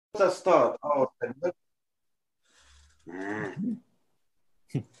us start our seminar.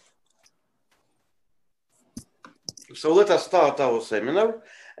 So let us start our seminar,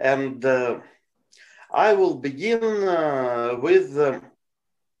 and I will begin with the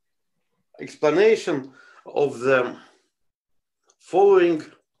explanation of the following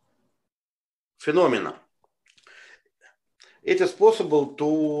phenomena. It is possible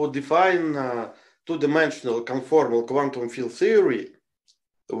to define two-dimensional conformal quantum field theory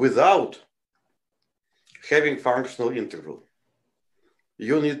without having functional integral.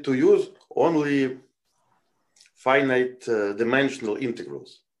 You need to use only finite dimensional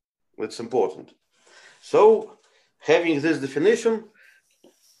integrals. It's important. So, having this definition,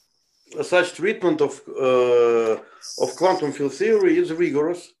 such treatment of quantum field theory is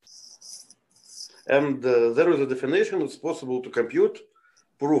rigorous, and there is a definition. It's possible to compute,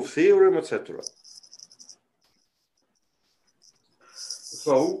 prove theorem, etc.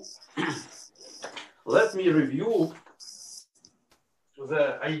 So, let me review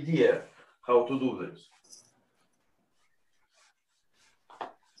the idea how to do this.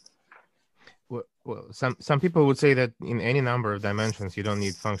 Well, some people would say that in any number of dimensions, you don't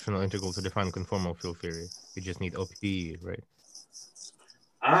need functional integral to define conformal field theory. You just need OPE, right?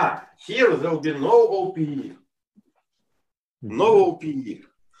 Here there will be no OPE, no OPE,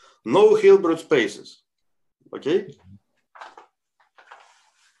 no Hilbert spaces. Okay?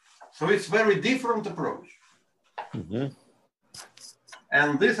 So it's very different approach.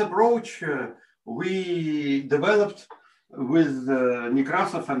 And this approach we developed with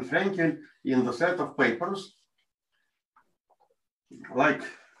Nekrasov and Frenkel in the set of papers like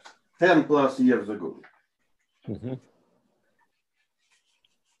 10 plus years ago.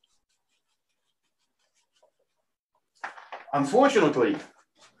 Unfortunately,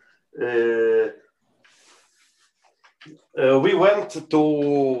 we went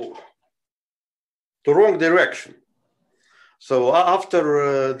to wrong direction. So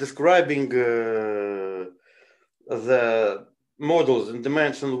after describing the models in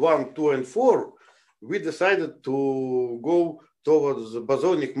dimension 1, 2, and 4, we decided to go towards the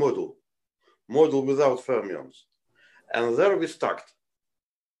bosonic model without fermions. And there we stuck.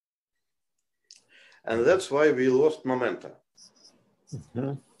 And that's why we lost momentum.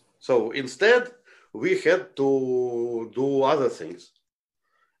 So instead, we had to do other things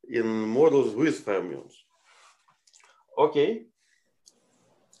in models with fermions. Okay.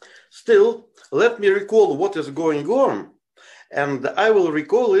 Still, let me recall what is going on, and I will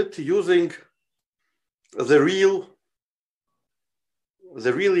recall it using the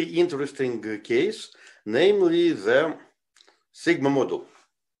really interesting case, namely the sigma model.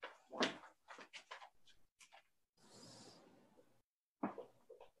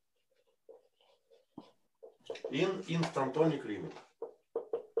 In instantonic limit.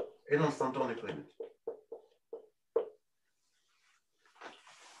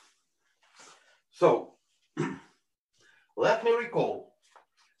 So, let me recall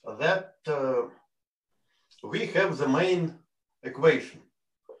that we have the main equation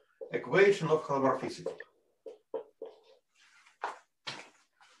of holomorphicity.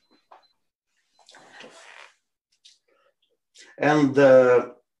 And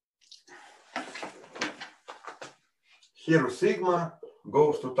here sigma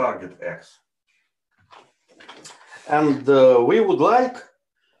goes to target X. And we would like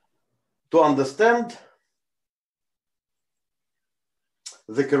to understand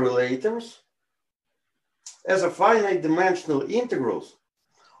the correlators as a finite dimensional integrals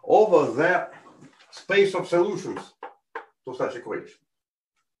over the space of solutions to such equation.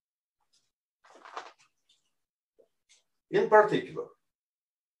 In particular,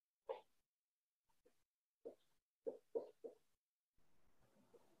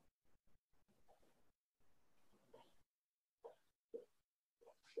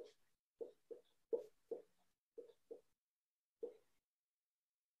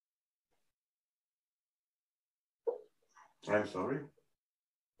 I'm sorry.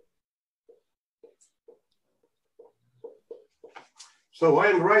 So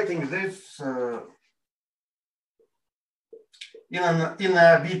I'm writing this in a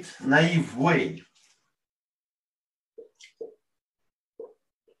bit naive way.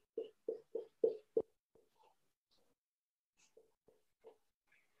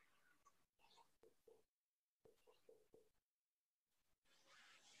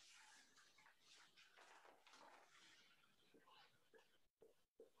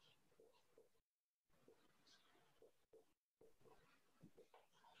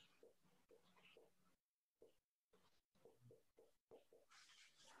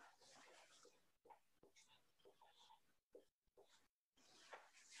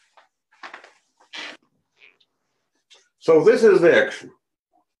 So this is the action.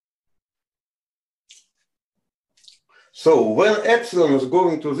 So when epsilon is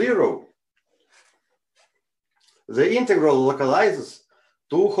going to 0, the integral localizes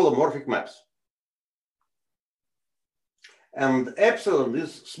to holomorphic maps. And epsilon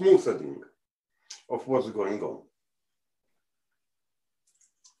is smoothing of what's going on.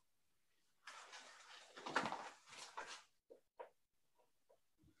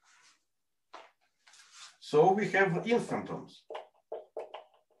 So we have instantons.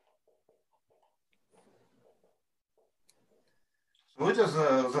 So it is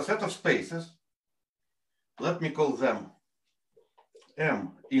the set of spaces. Let me call them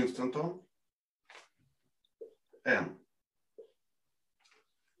M instanton N.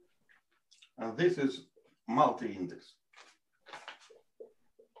 And this is multi-index.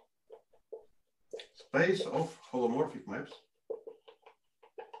 Space of holomorphic maps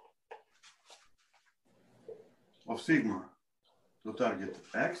of sigma to target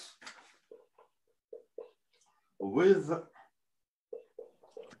X with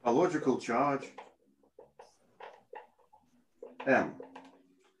a logical charge M.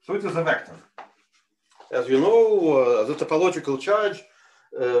 So it is a vector. As you know, the topological charge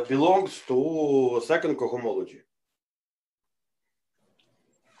belongs to second cohomology.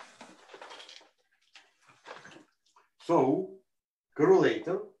 So,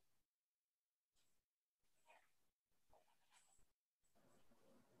 correlator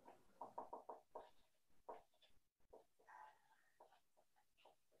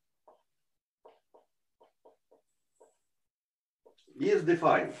is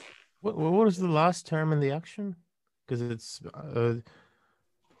defined. What was the last term in the action? Because it's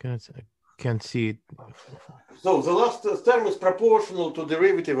I can't see it. So the last term is proportional to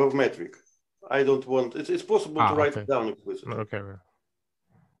derivative of metric. I don't want, it's possible to write it down explicitly. Okay.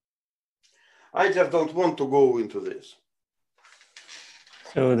 I just don't want to go into this.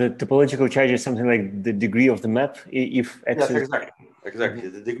 So the topological charge is something like the degree of the map, if X yes, is... exactly,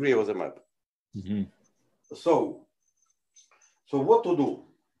 the degree of the map. Mm-hmm. So what to do?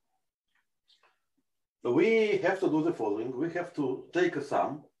 We have to do the following. We have to take a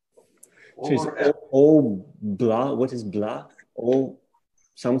sum over So O blah, what is blah? O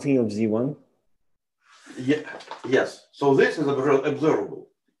something of Z1? Yeah, yes. So this is observable.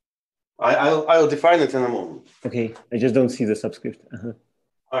 I'll define it in a moment. Okay, I just don't see the subscript.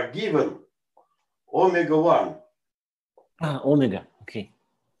 Are given omega 1. Omega, okay.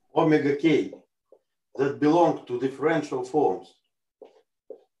 Omega k that belong to differential forms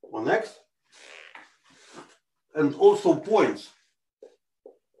on X, and also points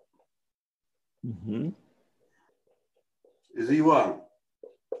Z1,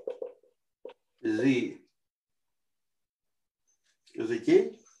 Zk,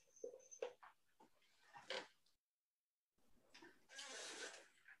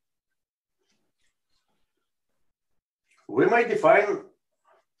 we might define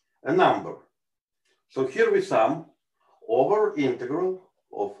a number. So here we sum over integral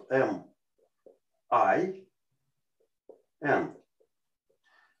of M I N.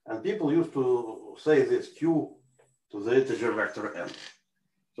 And people used to say this Q to the integer vector N.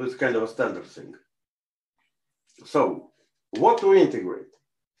 So it's kind of a standard thing. So what to integrate?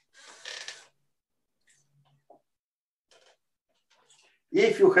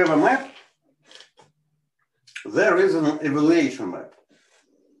 If you have a map, there is an evaluation map.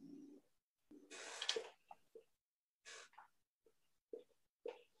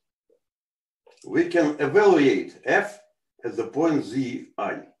 We can evaluate F at the point Zi,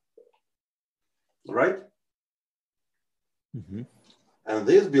 right? And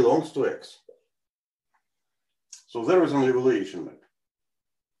this belongs to X. So there is an evaluation map.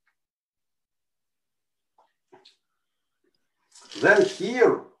 Then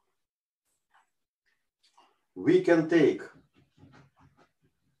here, we can take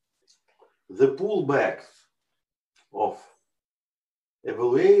the pullbacks of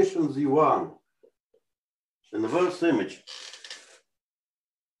evaluation Z1 inverse image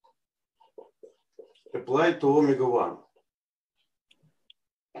applied to omega 1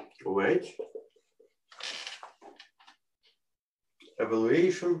 of H,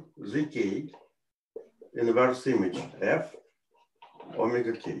 evaluation Zk inverse image F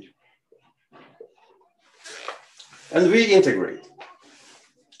omega k. And we integrate.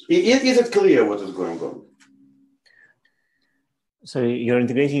 Is it clear what is going on? So you're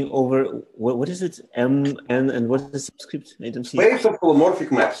integrating over, what is it? M, N, and what is the subscript? I don't see. Space of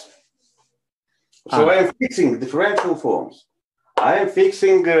holomorphic maps. So I am fixing differential forms. I am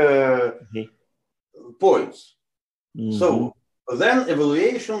fixing points. So then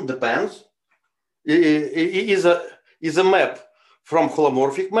evaluation depends, is is a map from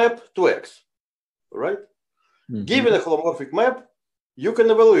holomorphic map to X, right? Mm-hmm. Given a holomorphic map, you can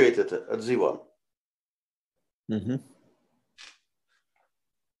evaluate it at Z1. Mm-hmm.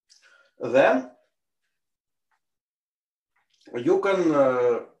 Then you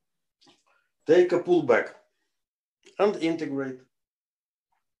can take a pullback and integrate.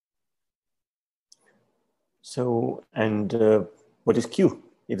 So, and what is Q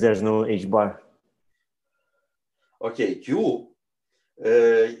if there's no H bar? Okay, Q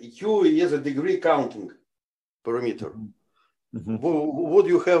is a degree counting parameter. Mm-hmm. Would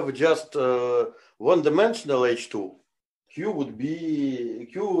you have just one-dimensional H2? Q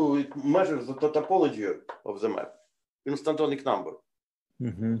measures the topology of the map, instantonic number.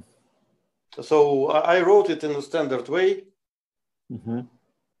 Mm-hmm. So I wrote it in a standard way. Mm-hmm.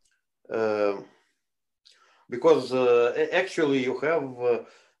 Because actually you have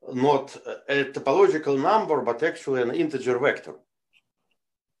not a topological number, but actually an integer vector.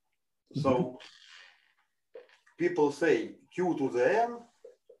 So people say Q to the N,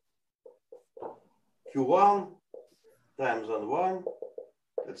 Q1 times N1,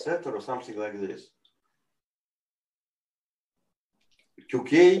 etc., or something like this.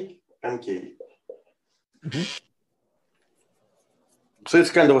 QK and K. Mm-hmm. So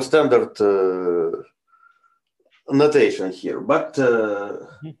it's kind of a standard notation here, but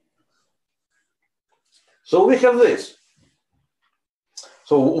so we have this.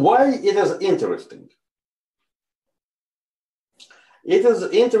 So why it is interesting? It is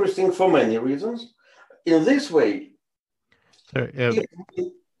interesting for many reasons. In this way,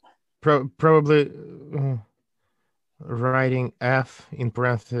 probably writing F in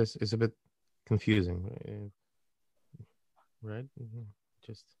parentheses is a bit confusing, right?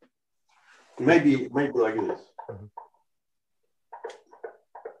 Just maybe like this. Mm-hmm.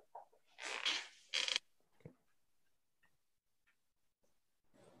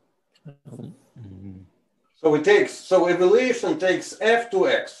 So evaluation takes F to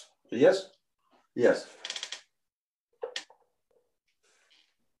X. Yes? Yes.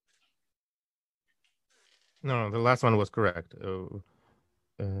 No, the last one was correct.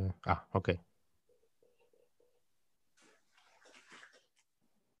 Okay.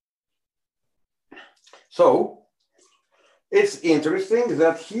 So it's interesting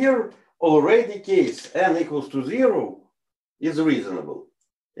that here already case n equals to 0 is reasonable.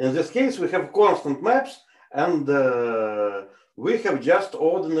 In this case, we have constant maps and we have just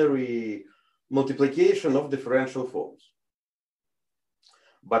ordinary multiplication of differential forms.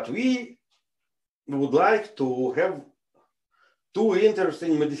 But we would like to have two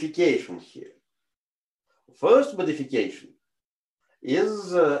interesting modifications here. First modification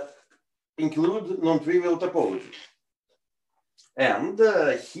is include non-trivial topology. And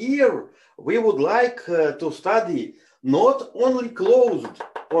here we would like to study not only closed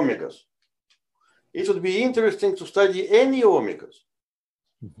omegas. It would be interesting to study any omegas.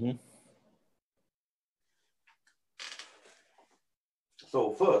 Mm-hmm.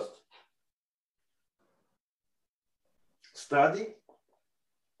 So first, study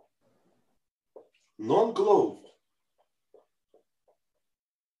non-closed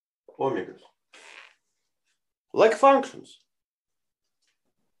omegas, like functions.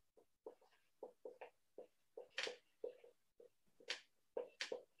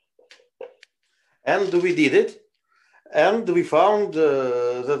 And we did it, and we found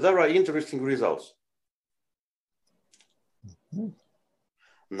that there are interesting results. Mm-hmm.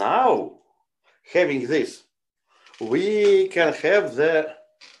 Now, having this, we can have the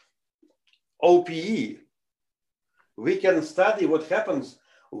OPE. We can study what happens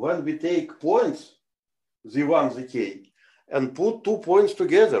when we take points, Z1, Zk, and put 2 points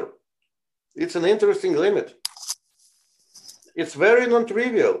together. It's an interesting limit. It's very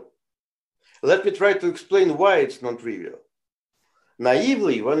non-trivial. Let me try to explain why it's non-trivial.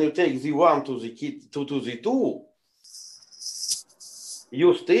 Naively, when you take Z1 to Z2,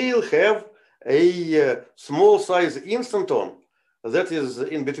 you still have a small size instanton that is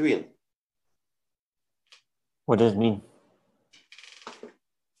in between. What does it mean?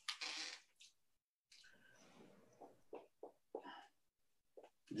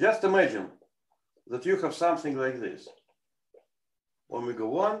 Just imagine that you have something like this. Omega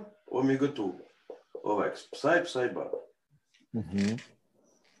 1, omega 2 of X, psi bar. Mm-hmm.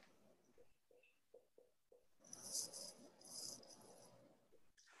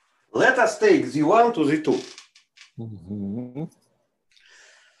 Let us take Z1 to Z2. Mm-hmm.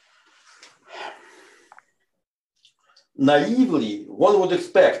 Naively, one would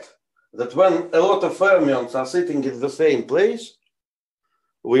expect that when a lot of fermions are sitting in the same place,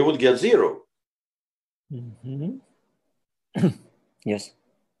 we would get 0. Mm-hmm. Yes.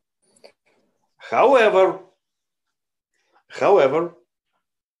 However,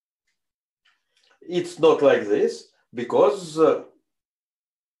 it's not like this because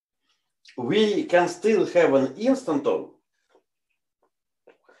we can still have an instanton,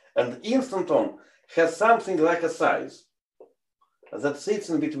 and instanton has something like a size that sits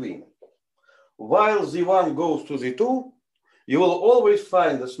in between. While Z1 goes to Z2, you will always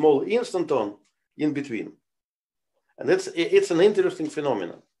find a small instanton in between. And it's an interesting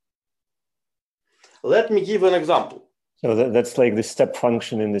phenomenon. Let me give an example. So that's like the step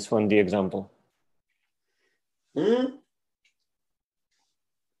function in this 1D example.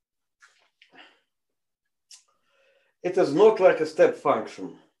 It is not like a step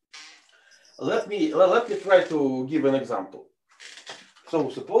function. Let me try to give an example. So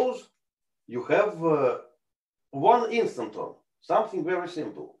suppose you have one instanton, something very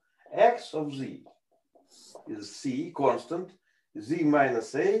simple. X of Z is C, constant, Z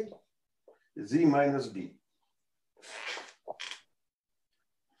minus A, Z minus B.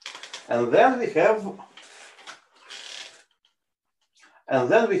 And then we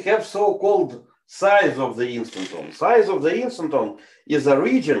have so-called size of the instanton. Size of the instanton is a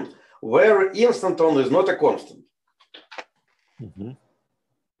region where instanton is not a constant. Mm-hmm.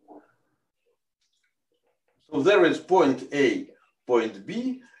 So there is point A, point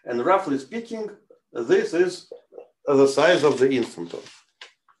B, and roughly speaking, this is the size of the instanton.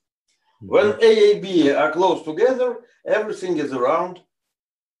 Mm-hmm. When A and B are close together, everything is around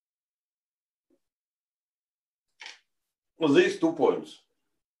these 2 points.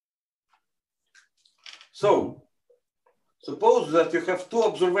 So, suppose that you have 2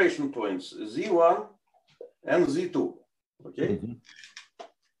 observation points, Z1 and Z2, okay? Mm-hmm.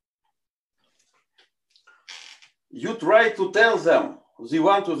 You try to tell them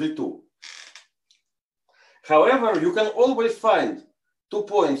Z1 to Z2. However, you can always find 2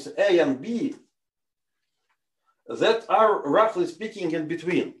 points A and B that are roughly speaking in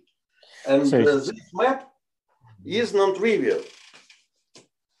between. And this map is non-trivial.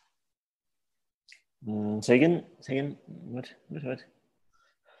 Say again. What?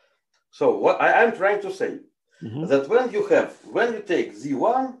 So what I'm trying to say, mm-hmm. that when you take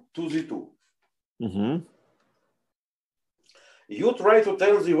Z1 to Z2, mm-hmm. you try to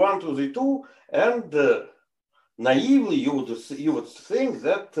tell Z1 to Z2, and naively you would think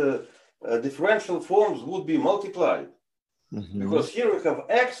that differential forms would be multiplied. Mm-hmm. Because here we have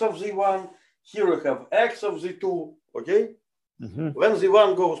X of Z1, here we have X of Z2, okay? Mm-hmm. When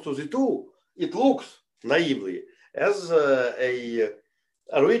Z1 goes to Z2, it looks naively as a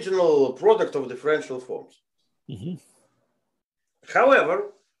original product of differential forms. Mm-hmm.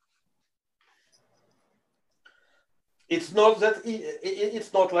 However, it's not like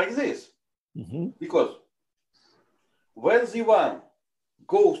this. Mm-hmm. Because when Z1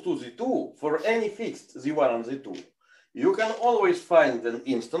 goes to Z2, for any fixed Z1 and Z2, you can always find an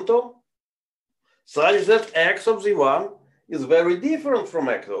instanton such that X of Z1 is very different from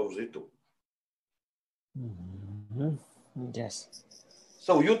X of Z2. Mm-hmm. Yes.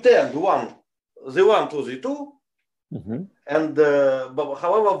 So you tend Z1 to Z2, mm-hmm. and but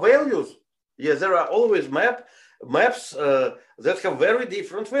however values, yes, there are always maps that have very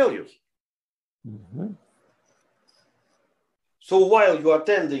different values. Mm-hmm. So while you are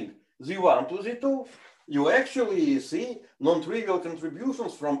tending Z1 to Z2, you actually see non-trivial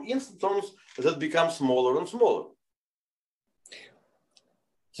contributions from instantons that become smaller and smaller.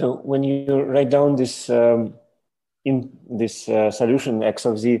 So when you write down this in this solution X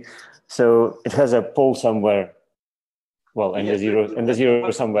of Z, so it has a pole somewhere, well, and yes, the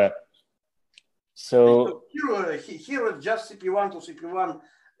zero somewhere. So here it's just CP1 to CP1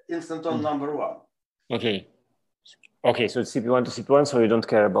 instanton number 1. Okay, so it's CP1 to CP1, so you don't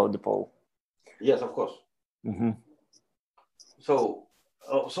care about the pole. Yes, of course. Mm-hmm. So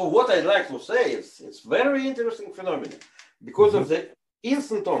what I'd like to say is it's very interesting phenomenon because mm-hmm. of the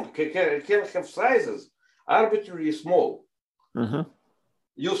instanton can have sizes arbitrarily small. Mm-hmm.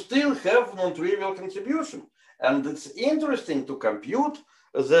 You still have non-trivial contribution, and it's interesting to compute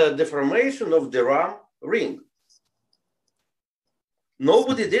the deformation of the RAM ring.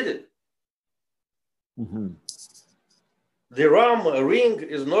 Nobody did it. Mm-hmm. The RAM ring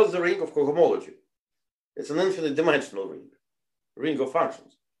is not the ring of cohomology. It's an infinite dimensional ring of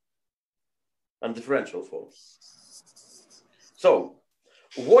functions and differential forms. So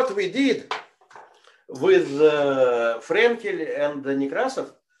what we did with Frenkel and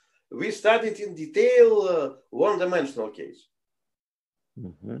Nekrasov, we studied in detail one-dimensional case.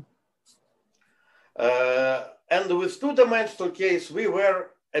 Mm-hmm. And with two-dimensional case, we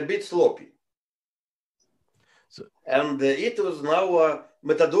were a bit sloppy. And it was now a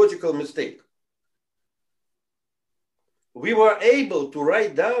methodological mistake. We were able to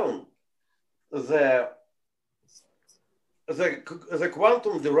write down the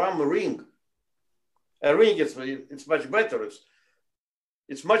quantum de Rham ring. A ring it's much better.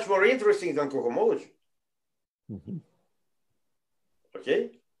 It's much more interesting than cohomology. Mm-hmm.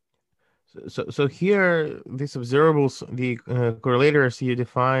 Okay. So here, these observables, the correlators you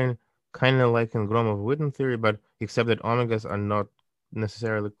define kind of like in Gromov-Witten theory, but except that omegas are not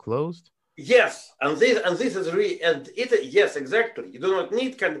necessarily closed. Yes, and this is yes, exactly. You do not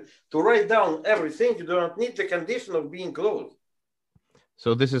need to write down everything. You do not need the condition of being closed.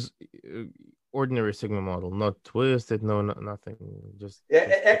 So this is ordinary sigma model, not twisted, nothing. Just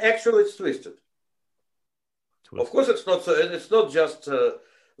actually, it's twisted. Of course, it's not. It's not just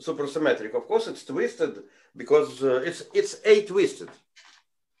supersymmetric. Of course, it's twisted because it's a-twisted.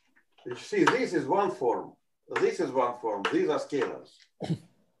 You see, this is one form. This is one form. These are scalars.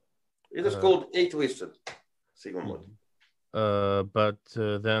 It is called a-twisted sigma model. But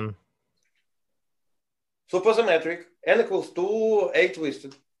then supersymmetric n equals 2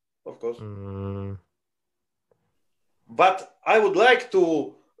 a-twisted, of course. But I would like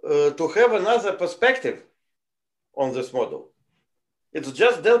to have another perspective on this model. It's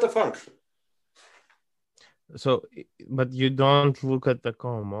just delta function. So, but you don't look at the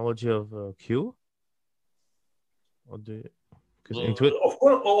cohomology of Q, or do you?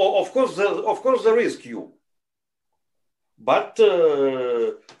 Of course, there is Q. But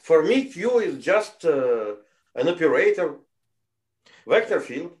for me, Q is just an operator, vector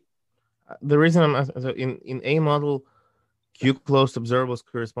field. The reason I'm asking, so in A model, Q closed observables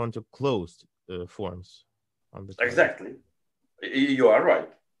correspond to closed forms. On the exactly. You are right.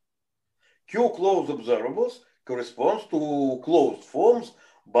 Q closed observables corresponds to closed forms,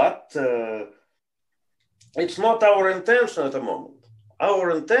 but it's not our intention at the moment.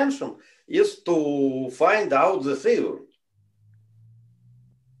 Our intention is to find out the theory.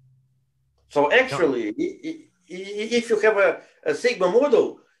 So actually, if you have a sigma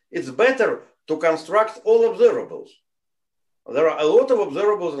model, it's better to construct all observables. There are a lot of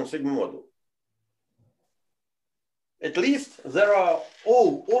observables in sigma model. At least there are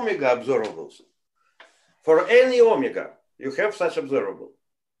all omega observables. For any omega, you have such observable.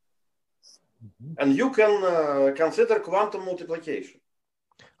 Mm-hmm. And you can consider quantum multiplication.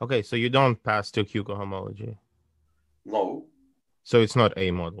 Okay, so you don't pass to Q cohomology. No. So it's not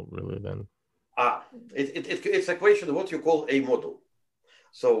A model, really, then. It's a question of what you call A model.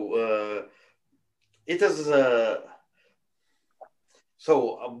 So it is...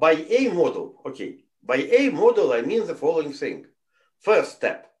 so by A model, okay. By A model, I mean the following thing. First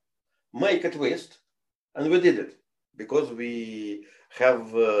step, make a twist. And we did it because we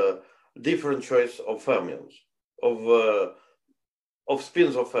have different choice of fermions, of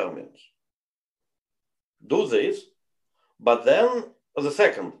spins of fermions. Do this, but then the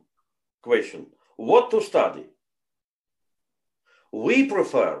second question, what to study? We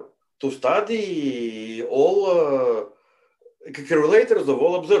prefer to study all correlators of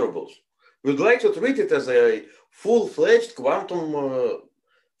all observables. We'd like to treat it as a full-fledged quantum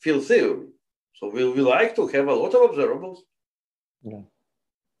field theory. So we like to have a lot of observables. Yeah.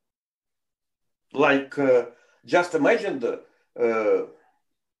 Like, just imagine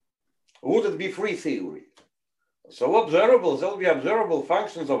would it be free theory? So observables, there'll be observable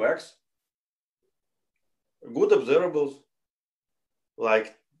functions of X. Good observables.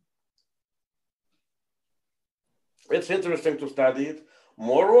 Like, it's interesting to study it.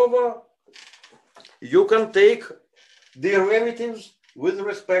 Moreover, you can take derivatives with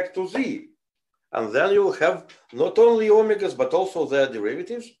respect to Z. And then you will have not only omegas, but also their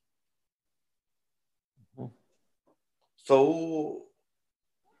derivatives. Mm-hmm. So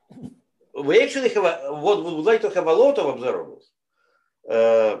we actually have what we would like to have a lot of observables.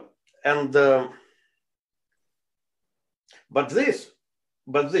 But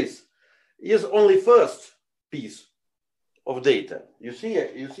this is only first piece of data. You see,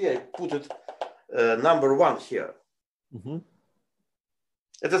 I put it number 1 here. Mm-hmm.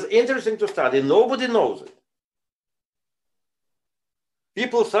 It is interesting to study. Nobody knows it.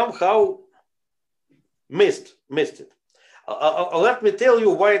 People somehow missed it. Let me tell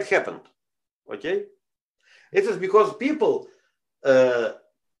you why it happened. Okay? It is because people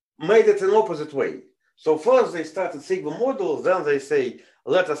made it an opposite way. So first they started sigma model, then they say,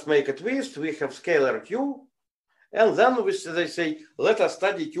 let us make a twist, we have scalar Q, and then they say, let us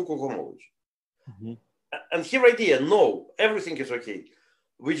study Q cohomology. Mm-hmm. And here idea, no, everything is okay.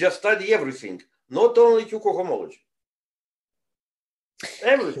 We just study everything, not only Q cohomology.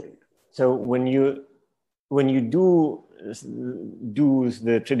 Everything. So when you when you do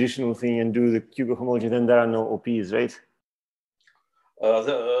the traditional thing and do the Q cohomology, then there are no OPs, right?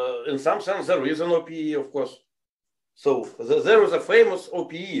 In some sense, there is an OPE, of course. So there is a famous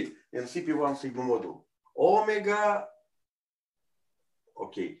OPE in CP1 sigma model. Omega,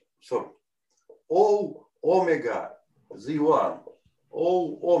 okay, so O omega Z1,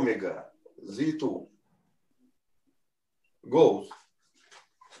 O omega Z2 goes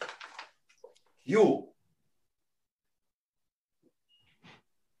U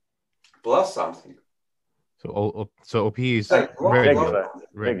plus something. So OP is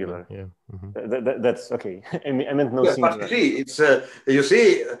regular. Yeah. That's okay. I meant no Yes, singular. but it's you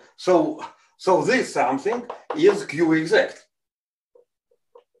see, so this something is Q exact.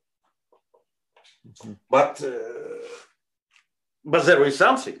 But there is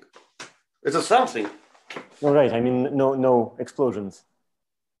something. It's a something. No, right. I mean, no explosions.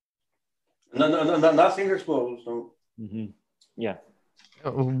 No, nothing explodes. No. Yeah.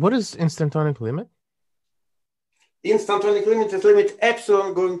 What is instantonic limit? Instantonic limit is limit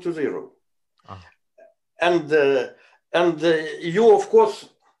epsilon going to 0. And you, of course,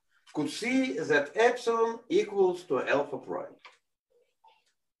 could see that epsilon equals to alpha prime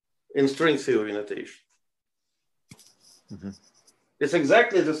in string theory notation. It's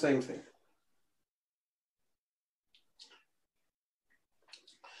exactly the same thing.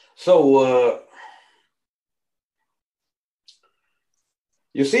 So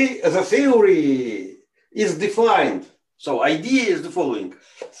you see, the theory is defined. So idea is the following.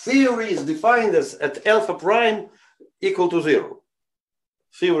 Theory is defined as at alpha prime equal to 0.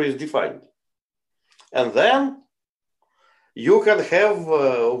 Theory is defined. And then you can have 1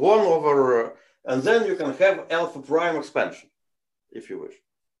 over, and then you can have alpha prime expansion, if you wish.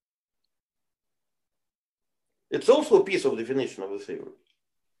 It's also a piece of definition of the theory.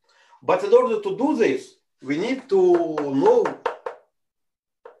 But in order to do this, we need to know,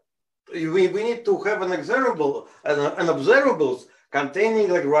 we need to have an observables containing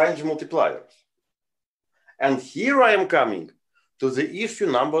Lagrange multipliers. And here I am coming to the issue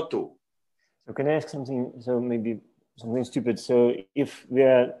number 2. So can I ask something? So maybe something stupid. So if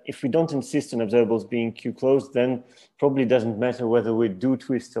we don't insist on observables being Q closed, then probably doesn't matter whether we do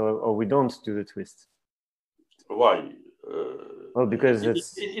twist or we don't do the twist. Why? Well, because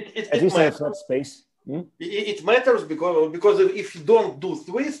it's at least in a flat space. It matters because if you don't do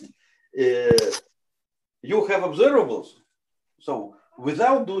twist, you have observables. So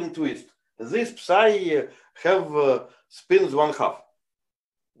without doing twist, this psi have spins 1/2.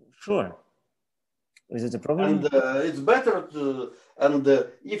 Sure. Is it a problem? And it's better to, and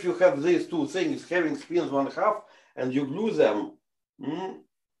if you have these two things having spins 1/2 and you glue them,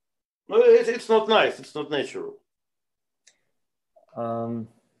 no, it's not nice. It's not natural. No,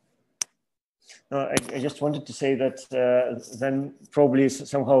 I just wanted to say that then probably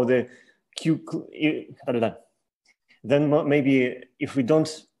somehow the Q, then maybe if we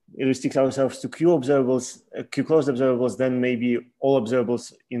don't restrict ourselves to Q observables, Q closed observables, then maybe all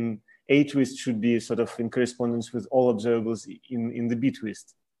observables in A twist should be sort of in correspondence with all observables in the B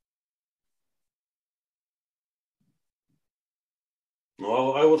twist. Well,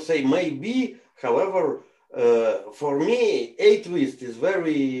 I would say maybe, however, for me, A twist is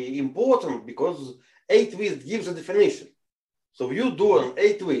very important because A twist gives a definition. So you do an A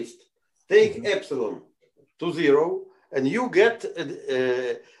twist, take epsilon to 0, and you get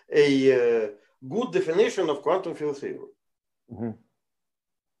a good definition of quantum field theory.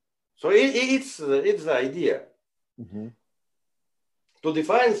 So it's the idea to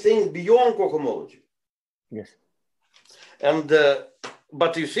define things beyond cohomology. Yes. And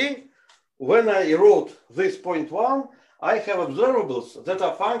but you see, when I wrote this point 1, I have observables that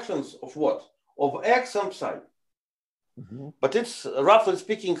are functions of what? Of x and psi. But it's roughly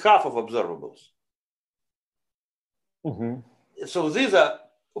speaking half of observables. So these are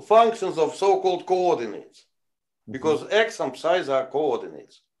functions of so-called coordinates, because x and psi are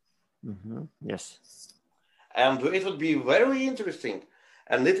coordinates. Yes. And it would be very interesting,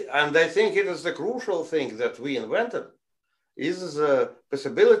 and I think it is the crucial thing that we invented, is the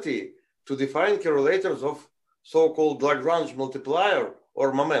possibility to define correlators of so-called Lagrange multiplier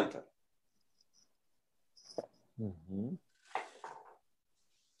or momenta.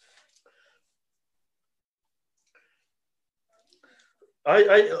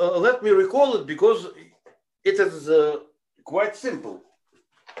 Let me recall it because it is quite simple.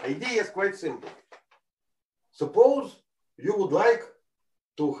 Idea is quite simple. Suppose you would like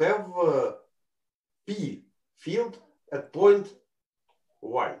to have P field at point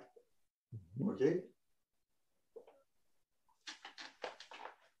Y. Okay.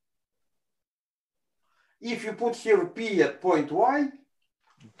 if you put here P at point Y,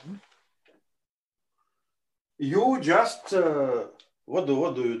 you just, what do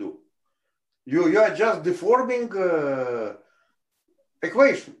you do? You are just deforming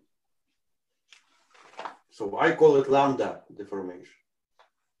equation. So I call it lambda deformation.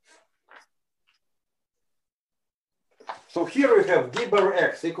 So here we have d bar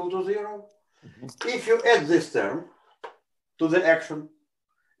x equal to 0. If you add this term to the action,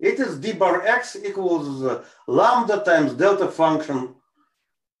 it is d bar x equals lambda times delta function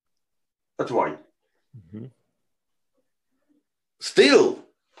at y. Still,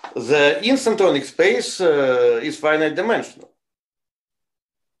 the instantonic space is finite dimensional.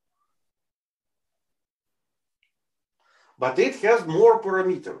 But it has more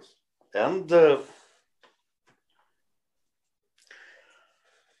parameters. And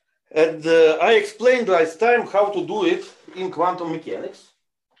I explained last time how to do it in quantum mechanics.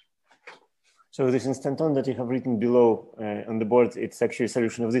 So this instanton that you have written below on the board, it's actually a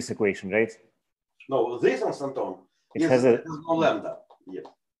solution of this equation, right? No, this instanton has no lambda. Yeah.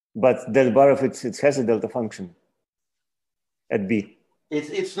 But del bar of it has a delta function at B.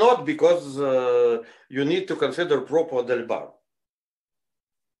 It's not, because you need to consider proper del bar.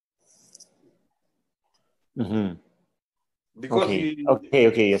 Because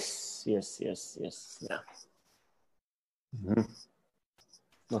okay, yes, yeah.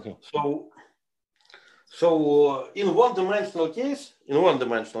 Okay. So in one-dimensional case,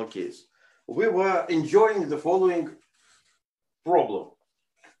 we were enjoying the following problem.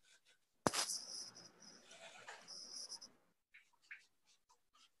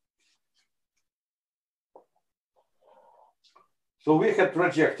 So we had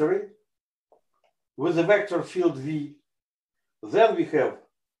trajectory with a vector field V. Then we have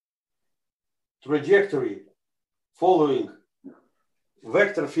trajectory following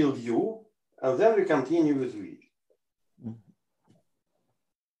vector field U, and then we continue with V.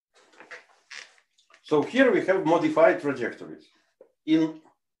 So here we have modified trajectories in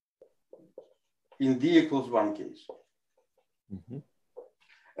D equals 1 case.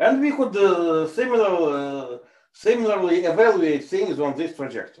 And we could similarly evaluate things on this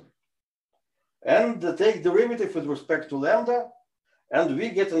trajectory and take derivative with respect to lambda, and we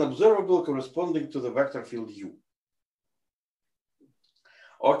get an observable corresponding to the vector field U.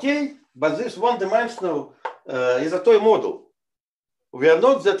 Okay, but this one-dimensional is a toy model. We are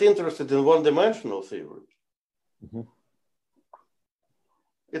not that interested in one-dimensional theory.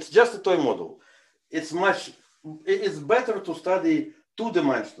 It's just a toy model. It's better to study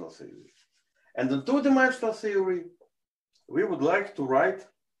two-dimensional theory. And in two-dimensional theory, we would like to write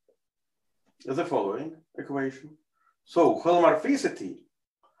the following equation. So holomorphicity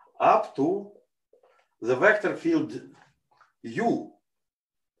up to the vector field U.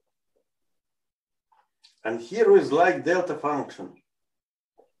 And here is like delta function,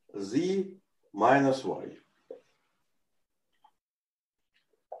 z minus y.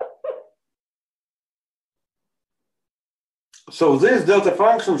 So this delta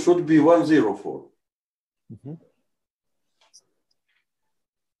function should be 104.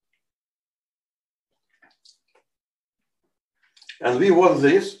 And we want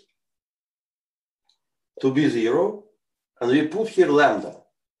this to be 0, and we put here lambda.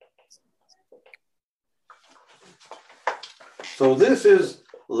 So this is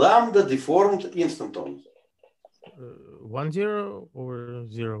lambda deformed instantons. 1, 0 or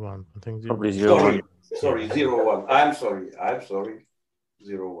 0, 1? I think 0. Probably 0, 1. Sorry, 0, 1. I'm sorry,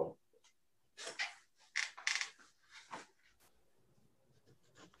 0, 1.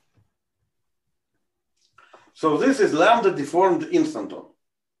 So this is lambda deformed instanton.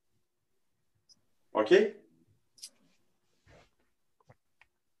 Okay?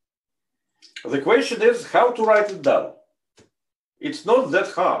 The question is how to write it down. It's not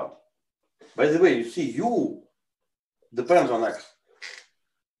that hard. By the way, you see, U depends on X.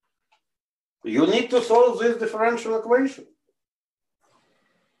 You need to solve this differential equation.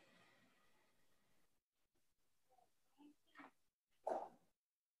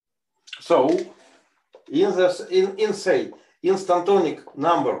 So, in say, instantonic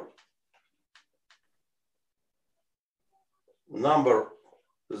number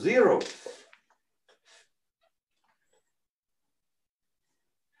 0,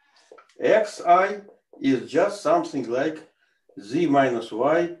 xi is just something like z minus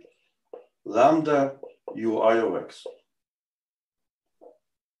y lambda ui of x.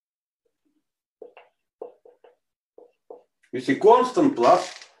 You see, constant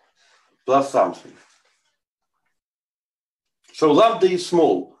plus something. So lambda is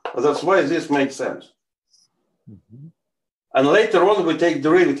small. That's why this makes sense. And later on, we take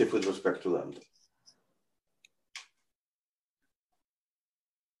derivative with respect to lambda.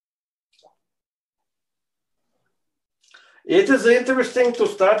 It is interesting to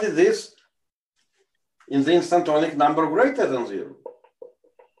study this in the instantonic number greater than 0.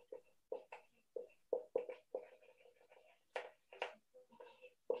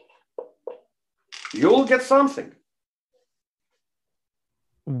 You will get something.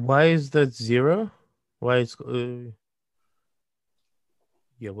 Why is that 0? Why is why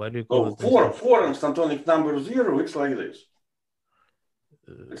do you call it for instantonic number 0, it's like this.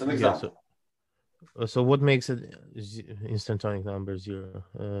 It's an example. So what makes it instantonic number 0?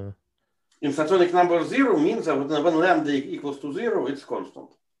 Instantonic number 0 means that when lambda equals to 0, it's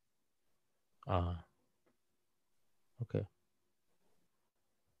constant. Okay.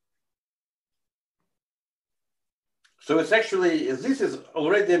 So it's actually, this is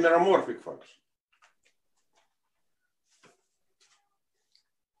already a meromorphic function.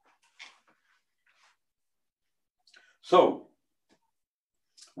 So,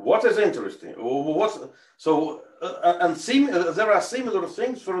 what is interesting? There are similar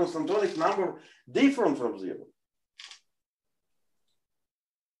things for instantonic number different from 0.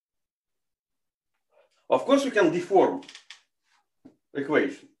 Of course, you can deform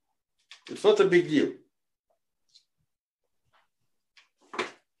equation. It's not a big deal.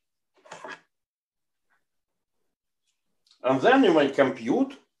 And then you may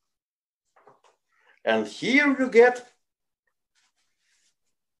compute. And here you get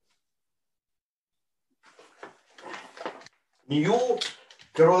new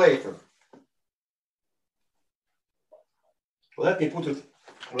correlator. Let me put it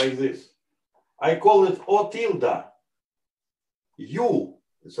like this. I call it O tilde. U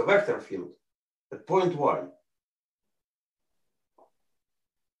is a vector field at point Y.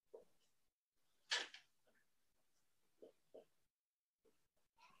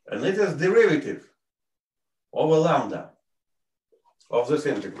 And it is derivative over lambda of this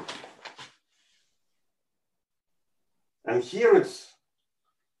integral. And here it's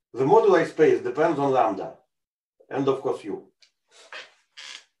the moduli space depends on lambda and of course U.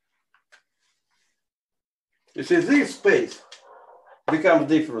 You see, this space becomes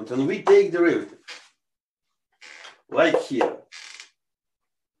different and we take derivative, like here.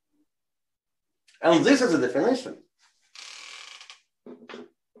 And this is a definition.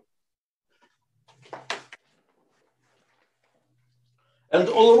 And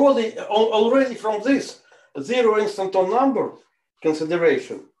already from this 0 instanton number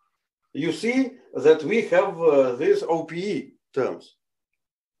consideration, you see that we have these OPE terms.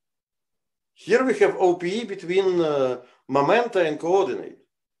 Here we have OPE between momenta and coordinate.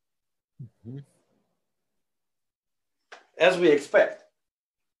 Mm-hmm. As we expect.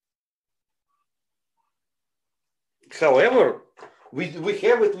 However, we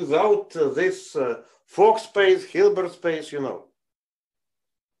have it without this Fock space, Hilbert space, you know.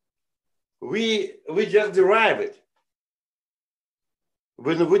 We just derive it.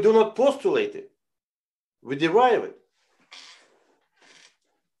 We do not postulate it. We derive it.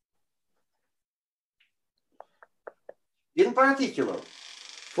 In particular,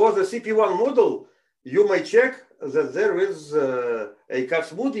 for the CP1 model, you may check that there is a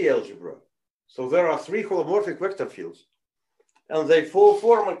Kac-Moody algebra. So there are 3 holomorphic vector fields. And they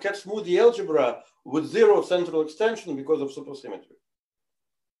form a Kac-Moody algebra with 0 central extension because of supersymmetry.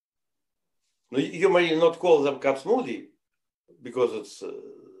 You may not call them Kac-Moody because it's,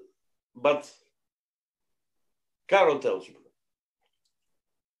 but current algebra.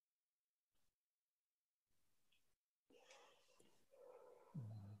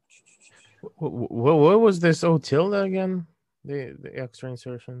 What was this O tilde again? The extra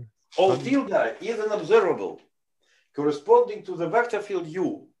insertion? O tilde is an observable corresponding to the vector field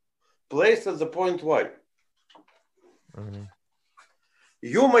U placed at the point Y. Mm-hmm.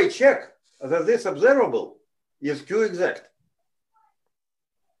 You may check that this observable is Q exact.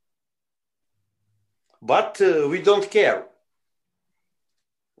 But we don't care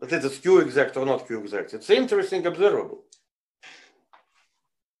that it is Q exact or not Q exact. It's an interesting observable.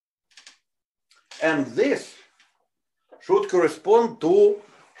 And this should correspond to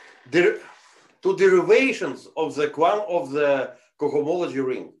derivations of the cohomology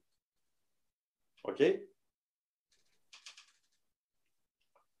ring. Okay?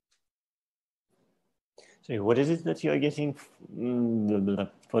 So what is it that you are getting for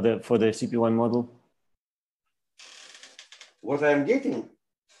the CP1 model? What I'm getting?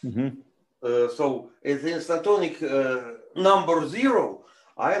 Mm-hmm. So it's instantonic number 0.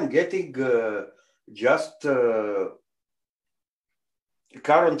 I am getting just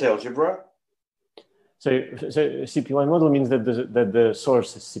current algebra. So CP1 model means that the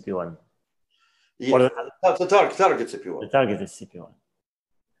source is CP1. Yeah, the target CP1. The target is CP1.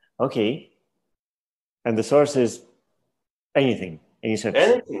 Okay. And the source is Anything, any set.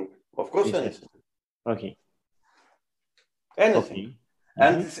 Anything, of course, Any set. anything. Okay. Anything. Okay.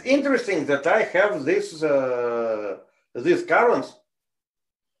 And it's interesting that I have this currents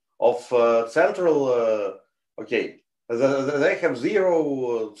of central. Okay, they have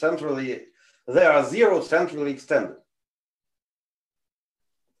zero centrally. They are zero centrally extended.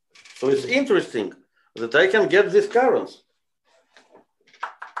 So it's interesting that I can get these currents.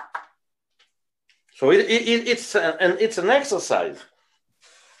 So it's an exercise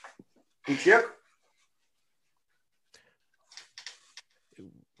to check.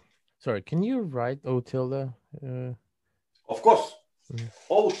 Sorry, can you write O tilde? Of course,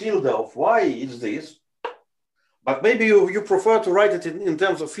 O tilde of y is this, but maybe you prefer to write it in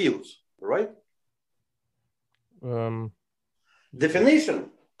terms of fields, right?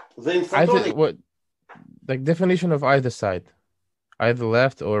 Definition, the instantonic. What, like definition of either side, either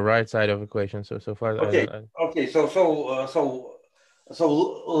left or right side of equation. So far. Okay. Okay. So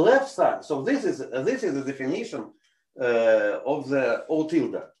left side. So this is the definition of the O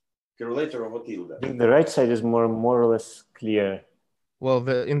tilde. Correlator of O tilde. The right side is more or less clear. Well,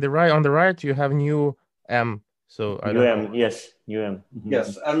 on the right you have new m. So I don't know. Yes, um.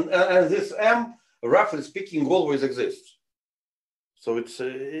 Yes, and this m, roughly speaking, always exists. So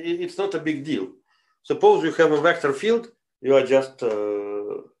it's not a big deal. Suppose you have a vector field, you are just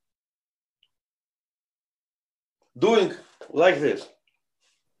doing like this.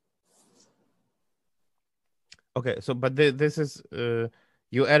 Okay, so but this is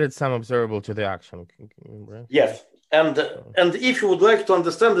you added some observable to the action, right? Yes, and if you would like to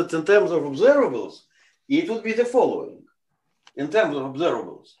understand it in terms of observables, it would be the following. In terms of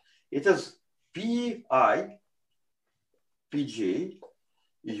observables, it is Pi, Pj,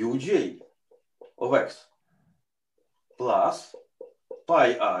 Uj of x plus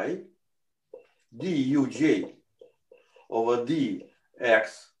pi I duj over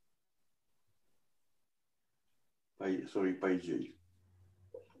dx, pi j,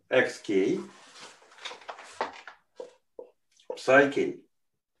 xk psi k.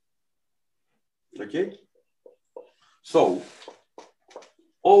 Okay? So,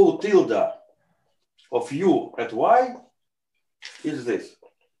 O tilde of u at y is this.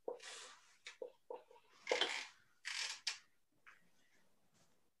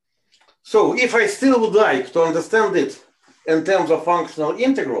 So if I still would like to understand it in terms of functional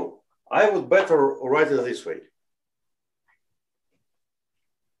integral, I would better write it this way.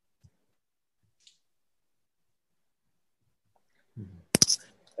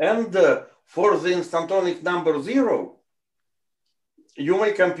 And for the instantonic number 0, you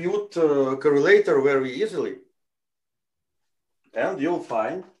may compute correlator very easily. And you'll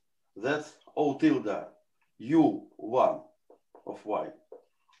find that O tilde U1 of y,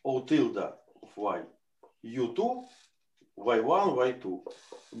 O tilde of y, U2, Y1, Y2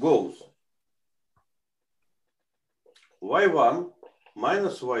 goes Y1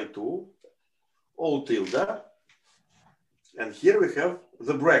 minus Y2, O tilde, and here we have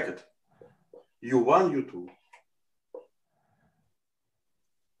the bracket U1, U2.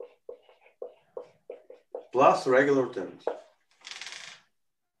 Plus regular terms.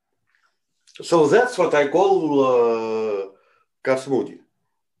 So that's what I call Kac-Moody.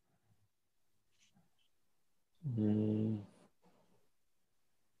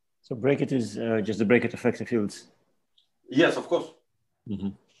 So bracket is just the bracket of vector fields. Yes, of course. Mm-hmm.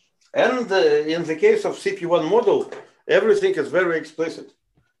 And in the case of CP1 model, everything is very explicit.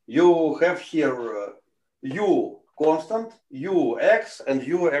 You have here U constant, Ux, and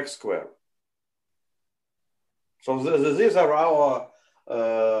Ux squared. So these are our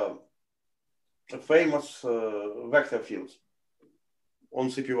famous vector fields on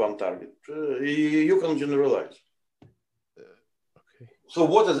CP1 target. You can generalize. Okay. So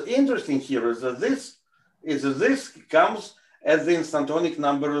what is interesting here is that this comes as the instantonic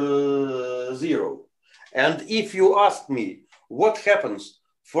number 0. And if you ask me what happens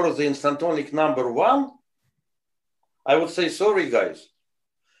for the instantonic number 1, I would say, sorry, guys,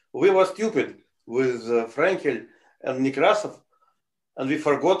 we were stupid with Frenkel and Nekrasov, and we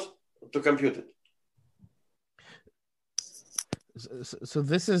forgot to compute it. So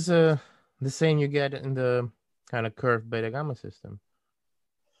this is the same you get in the kind of curved beta gamma system.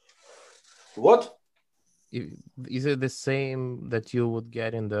 What? Is it the same that you would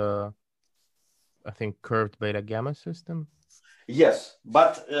get in the, I think, curved beta gamma system? Yes,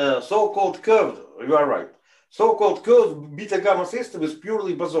 but so-called curved, you are right. So-called curved beta gamma system is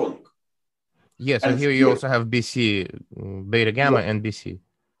purely bosonic. Yes, and here you also have BC, beta gamma, yes, and BC.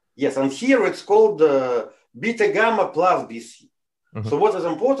 Yes, and here it's called beta gamma plus BC. Mm-hmm. So what is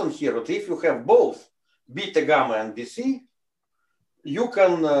important here, that if you have both beta gamma and BC, you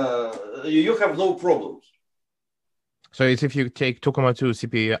can you have no problems. So it's if you take 2,2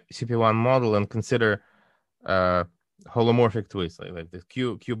 CP1 model and consider holomorphic twists like the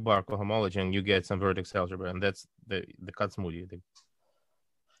Q-bar cohomology, and you get some vertex algebra, and that's the Kac-Moody. Right?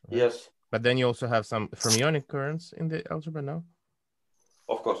 Yes. But then you also have some fermionic currents in the algebra, no?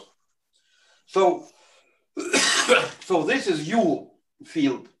 Of course. So, so this is U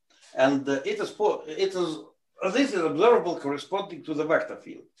field, and this is observable corresponding to the vector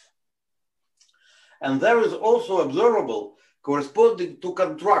field. And there is also observable corresponding to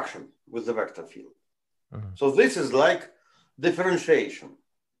contraction with the vector field. So this is like differentiation.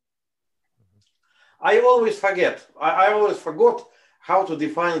 I always forget. I always forgot how to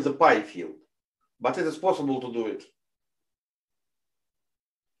define the pi field, but it is possible to do it.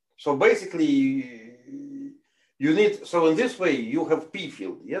 So basically, you need, so in this way, you have P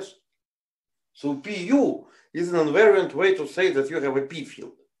field, yes? So PU is an invariant way to say that you have a P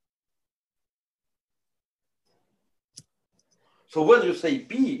field. So when you say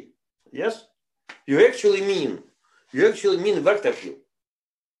P, yes, you actually mean vector field.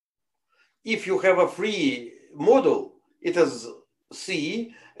 If you have a free model, it is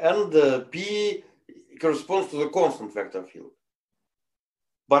C, and P corresponds to the constant vector field.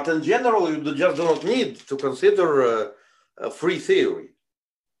 But in general, you just do not need to consider a free theory.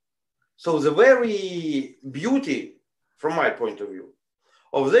 So the very beauty, from my point of view,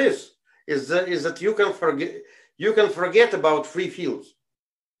 of this is that you can forget about free fields.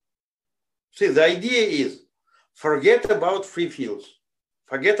 See, the idea is forget about free fields,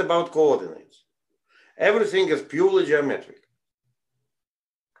 forget about coordinates. Everything is purely geometric.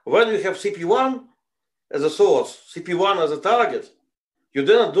 When you have CP1 as a source, CP1 as a target, you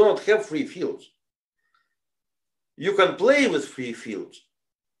do not have free fields. You can play with free fields,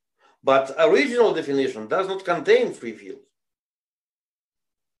 but original definition does not contain free fields.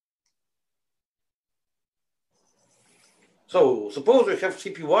 So suppose you have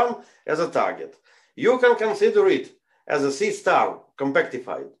CP1 as a target. You can consider it as a C star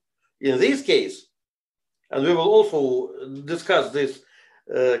compactified. In this case, and we will also discuss this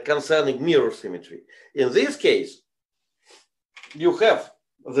concerning mirror symmetry. In this case, you have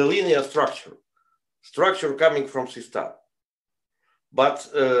the linear structure coming from C star.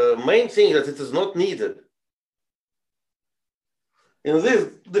 But main thing that it is not needed. In this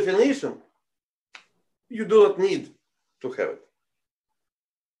definition, you do not need to have it.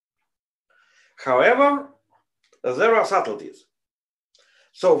 However, there are subtleties.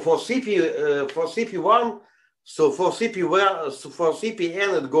 So for CP1, so for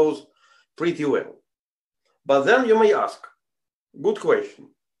CPN it goes pretty well. But then you may ask, good question.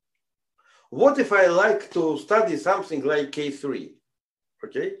 What if I like to study something like K3?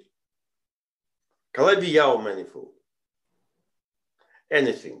 Okay? Calabi-Yau manifold.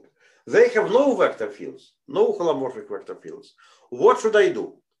 Anything. They have no vector fields, no holomorphic vector fields. What should I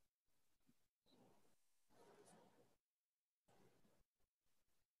do?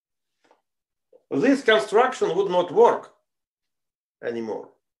 This construction would not work anymore.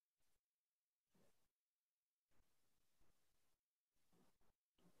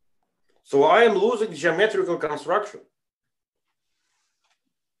 So I am losing geometrical construction.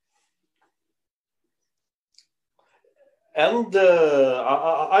 And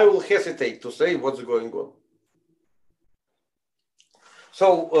I will hesitate to say what's going on.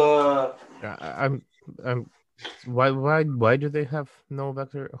 So why do they have no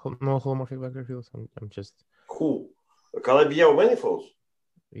holomorphic vector fields? I'm just who? Calabi-Yau manifolds?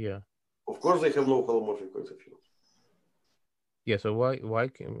 Yeah. Of course they have no holomorphic vector fields. Yeah. So why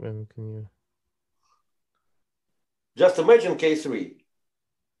can you just imagine K3?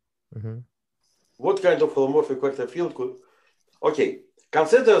 Mm-hmm. What kind of holomorphic vector field could... Okay,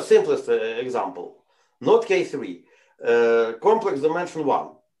 consider the simplest example. Not K3, complex dimension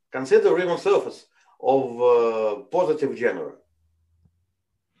 1. Consider Riemann surface of positive genera.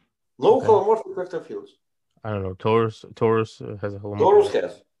 No holomorphic vector fields. I don't know. Torus has a holomorphic. Torus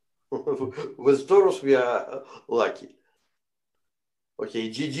has. With Torus we are lucky. Okay,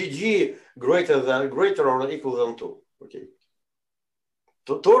 G greater or equal than 2. Okay.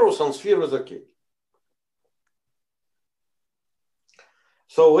 Torus on sphere is okay.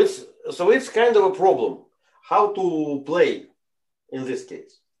 So it's kind of a problem how to play in this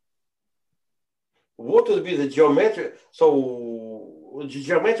case. What would be the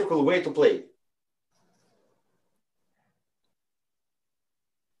geometrical way to play?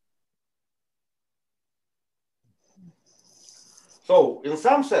 So in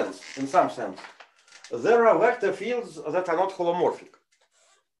some sense, there are vector fields that are not holomorphic.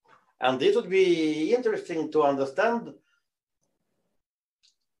 And it would be interesting to understand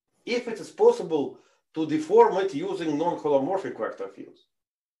if it is possible to deform it using non-holomorphic vector fields.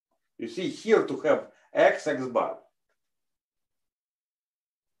 You see here to have x bar.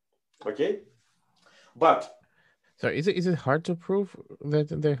 Okay, but so is it hard to prove that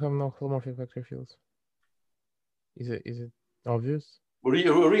they have no holomorphic vector fields? Is it obvious?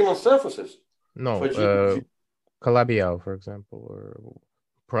 Riemann surfaces? No, Calabi-Yau, for example, or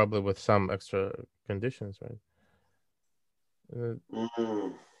probably with some extra conditions, right?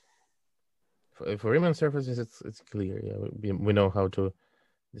 For Riemann surfaces, it's clear. Yeah, we know how to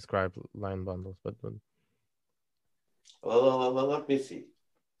describe line bundles, but let me see.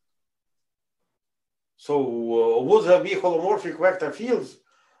 So would there be holomorphic vector fields?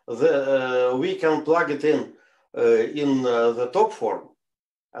 We can plug it in the top form,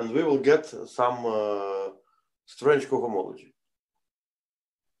 and we will get some strange cohomology.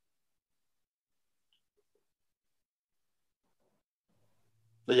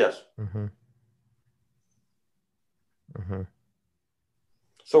 Yes.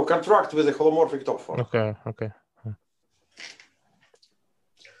 So contract with the holomorphic top form. Okay.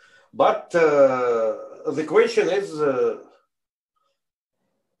 But the question is,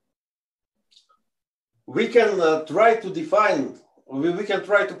 we can try to define, we can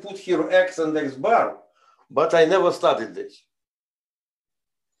try to put here x and x bar, but I never studied this.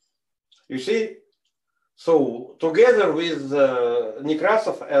 You see? So together with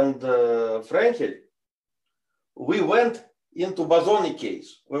Nekrasov and Frenkel, we went into bosonic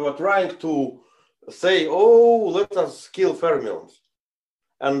case. We were trying to say, oh, let us kill fermions.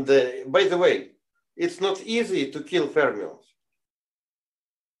 And by the way, it's not easy to kill fermions.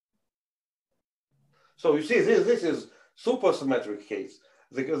 So you see, this is supersymmetric case.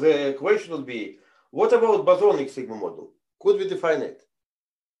 The question would be, what about bosonic sigma model? Could we define it?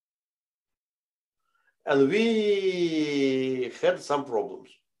 And we had some problems.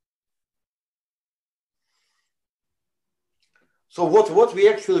 So what we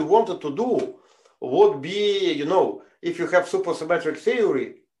actually wanted to do would be, if you have supersymmetric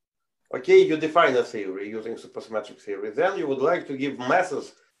theory, okay, you define a theory using supersymmetric theory, then you would like to give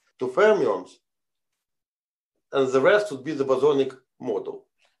masses to fermions, and the rest would be the bosonic model.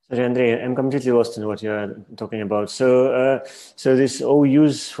 Sorry, Andrei, I'm completely lost in what you're talking about. So, so this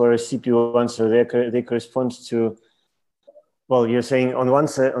OUs for a CPU1, so they correspond to, well, you're saying on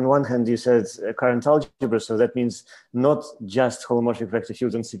one hand you said current algebra, so that means not just holomorphic vector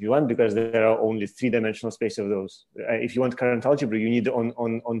fields on CPU1 because there are only three-dimensional space of those. If you want current algebra, you need on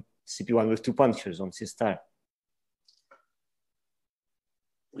CPU1 with two punctures on C star.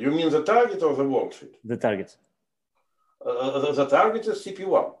 You mean the target or the worksheet? The target. The target is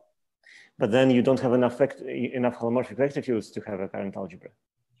CPU1. But then you don't have enough holomorphic vector fields to have a current algebra.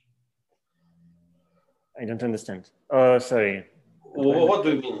 I don't understand. Oh, sorry. What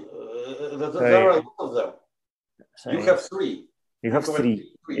do you mean? There are a lot of them. Sorry. You have three. You have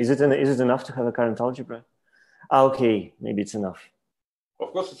three. Is it enough to have a current algebra? Okay, maybe it's enough.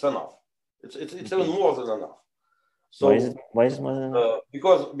 Of course, it's enough. It's even more than enough. So why is it more than enough?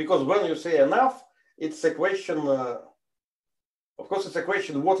 Because when you say enough, it's a question. Of course, it's a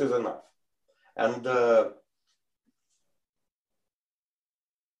question. What is enough? And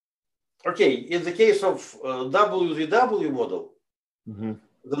okay, in the case of WZW model,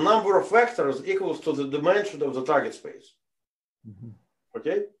 the number of vectors equals to the dimension of the target space.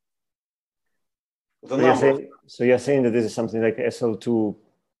 Okay? So you're saying that this is something like SL2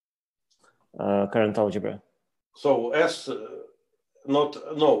 current algebra. So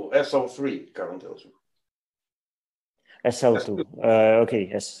SL3 current algebra. SL2.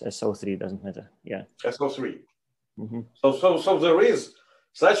 Okay, SL3 doesn't matter. Yeah. SL3. So there is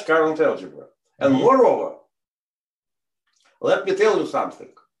such current algebra. And moreover, let me tell you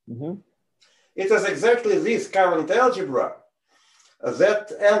something. It is exactly this current algebra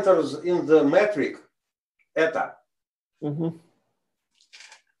that enters in the metric eta. And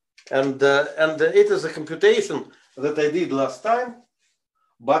it is a computation that I did last time,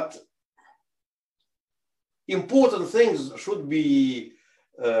 but important things should be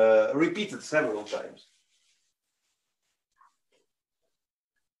repeated several times.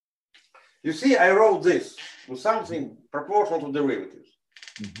 You see, I wrote this with something proportional to derivatives.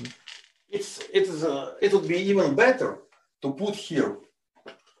 It would be even better to put here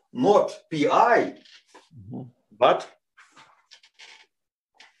not pi, but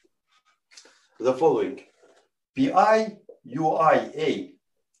the following: pi uia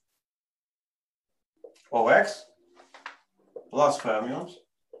of x plus fermions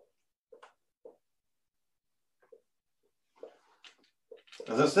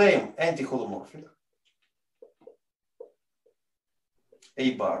the same anti-holomorphic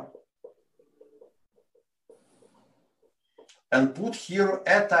A bar and put here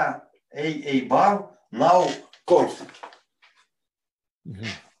eta A bar now constant. Mm-hmm.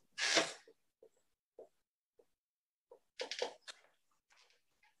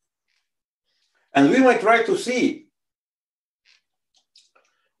 And we might try to see,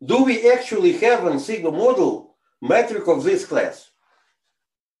 do we actually have in Sigma model metric of this class?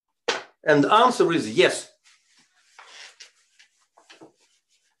 And the answer is yes.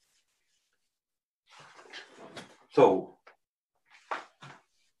 So,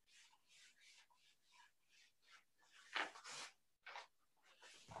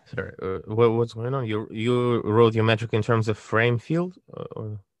 sorry, what's going on? You wrote your metric in terms of frame field?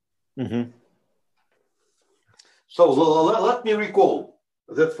 Or? Mm-hmm. So let me recall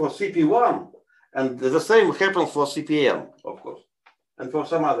that for CP1, and the same happens for CPN, of course, and for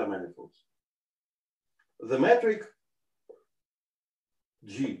some other manifolds. The metric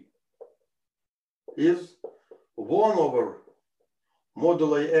G is 1 over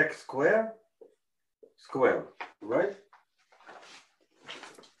modulo x square, right?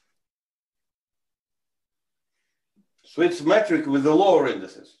 So it's metric with the lower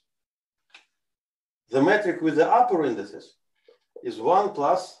indices. The metric with the upper indices is 1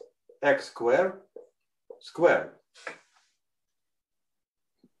 plus x squared.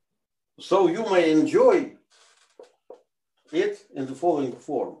 So you may enjoy it in the following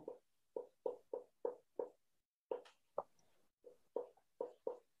form.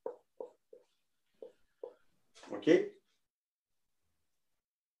 Okay?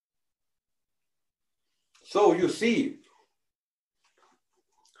 So you see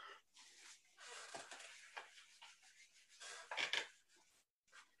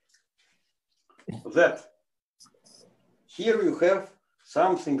that here you have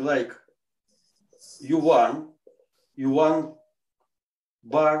something like U1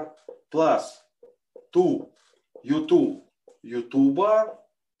 bar plus 2 U2 bar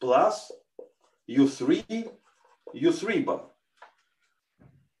plus U3 bar.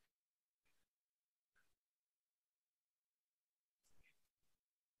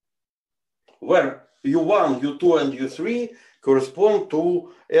 Where U1, U2, and U3 correspond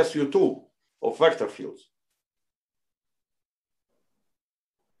to SU2 of vector fields.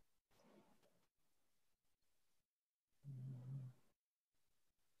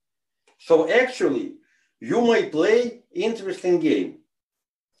 So actually, you may play interesting game.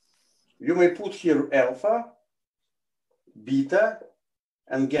 You may put here alpha, beta,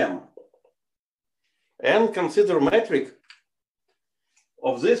 and gamma, and consider metric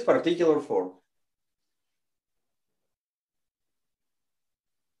of this particular form.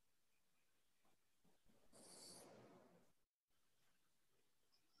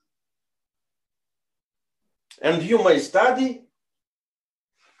 And you may study,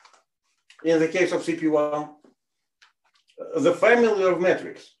 in the case of CP1, the family of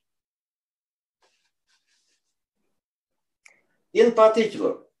metrics. In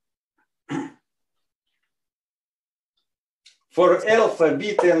particular, for alpha,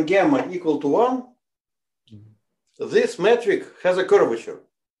 beta, and gamma equal to 1, this metric has a curvature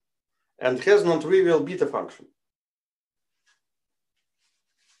and has non-trivial beta function.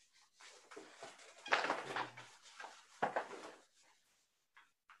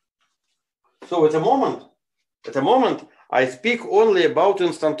 So at the moment, I speak only about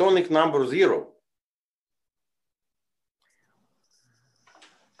instantonic number 0.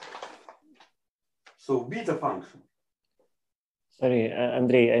 So beta function. Sorry,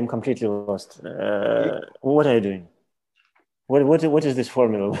 Andrei, I'm completely lost. What are you doing? What is this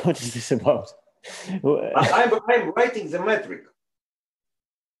formula? What is this about? I'm writing the metric.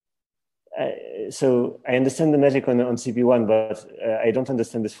 So I understand the metric on CP1, but I don't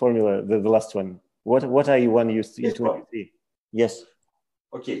understand this formula, the last one. What are U1, U2, U3? Yes.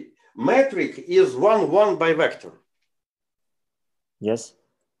 Okay. Metric is 1 by vector. Yes.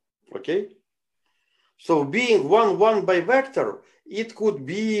 Okay. So being 1 by vector, it could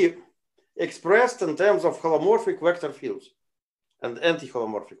be expressed in terms of holomorphic vector fields and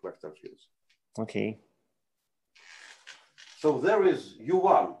anti-holomorphic vector fields. Okay. So there is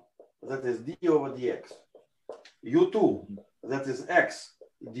U1, that is d over dx. U2, that is x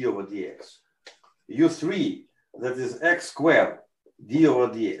d over dx. U3, that is x squared d over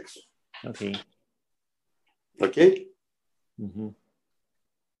dx. Okay. Okay? Mm-hmm.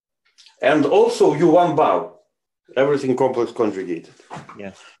 And also U1 bar, everything complex conjugated.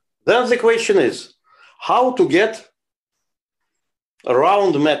 Yeah. Then the question is, how to get a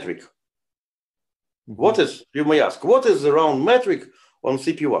round metric? Mm-hmm. What is, you may ask, what is the round metric on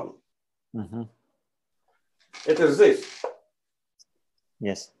CP1? Mm-hmm. It is this.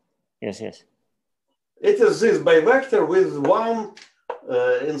 Yes. Yes. Yes. It is this bivector with one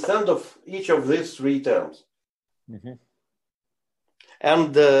instead of each of these three terms. Mm-hmm.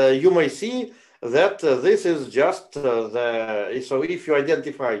 And you may see that this is just so if you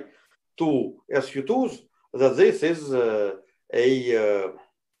identify two SU2s, that this is a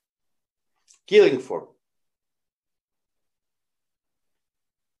killing form.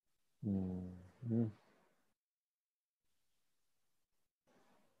 Mm-hmm.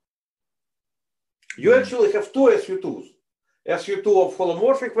 You actually have two SU2s, SU2 of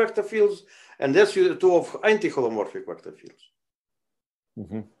holomorphic vector fields and SU2 of anti-holomorphic vector fields.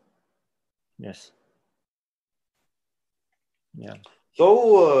 Mm-hmm. Yes. Yeah.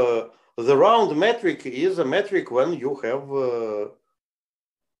 So the round metric is a metric when you have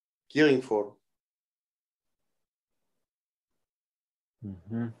killing form.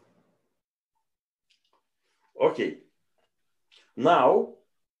 Mm-hmm. Okay. Now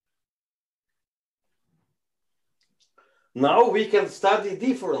we can study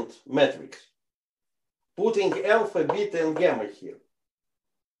different metrics, putting alpha, beta, and gamma here.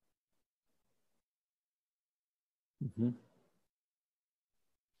 Mm-hmm.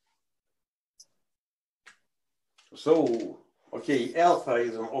 So, okay, alpha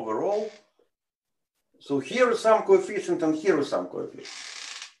is an overall. So here is some coefficient and here is some coefficient.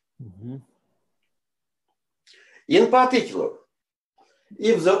 Mm-hmm. In particular,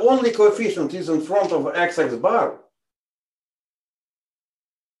 if the only coefficient is in front of XX bar,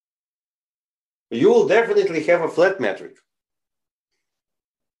 you will definitely have a flat metric.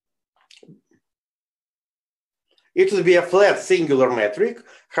 It would be a flat singular metric.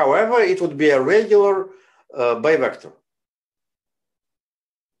 However, it would be a regular bivector.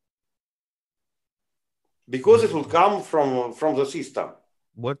 Because it will come from the system.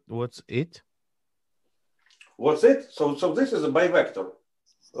 What's it? What's it? So this is a bivector,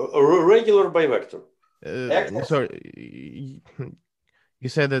 a regular bivector. Sorry, you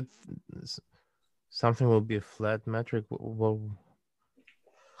said that something will be a flat metric. What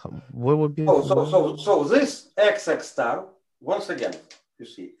would be? So this x star, once again, you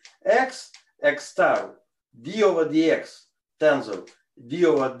see, x star d over dx tensor d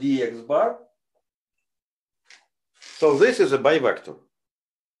over dx bar. So this is a bivector.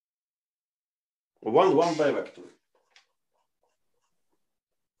 One bivector.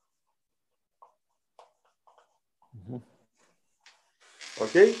 Mm-hmm.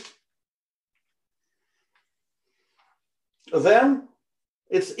 Okay. Then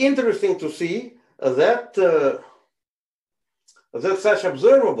it's interesting to see that that's such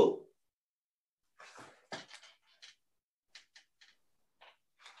observable.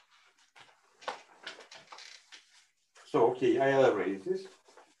 So okay, I elaborate this.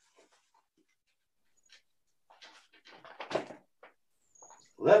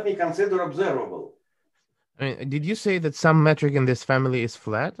 Let me consider observable. I mean, did you say that some metric in this family is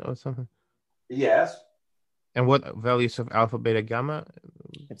flat or something? Yes. And what values of alpha, beta, gamma?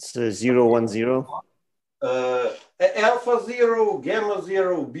 It's 0, 1, 0. Alpha 0, gamma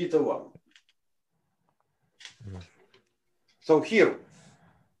 0, beta 1. Mm-hmm. So here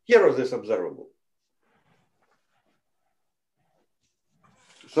is this observable.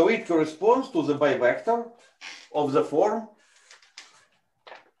 So it corresponds to the bivector of the form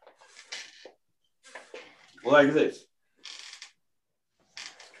like this.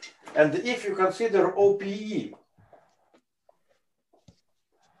 And if you consider OPE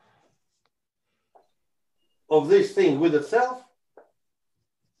of this thing with itself,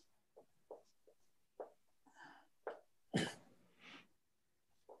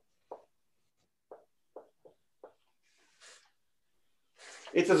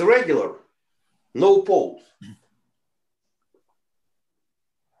 it is regular, no poles.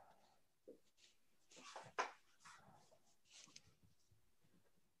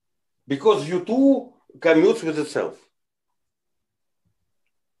 Because U2 commutes with itself.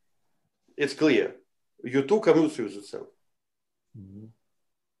 It's clear. U2 commutes with itself. Mm-hmm.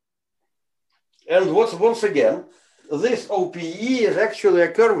 And once again, this OPE is actually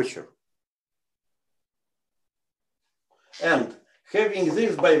a curvature. And having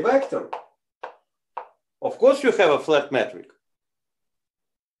this bivector, of course you have a flat metric.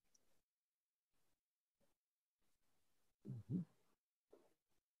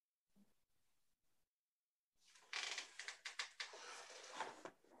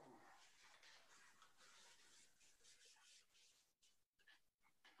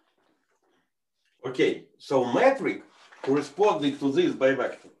 Okay, so metric corresponding to this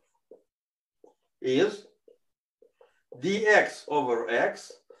bivector is dx over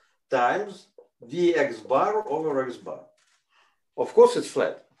x times dx bar over x bar. Of course it's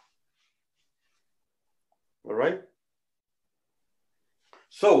flat. All right?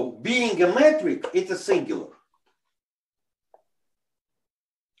 So being a metric, it is singular.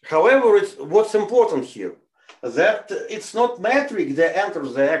 However, what's important here, that it's not metric that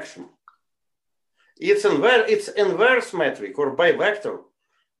enters the action. It's inverse metric or bivector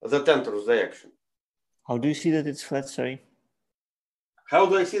that enters the action. How do you see that it's flat? Sorry. How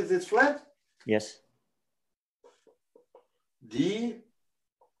do I see that it's flat? Yes. D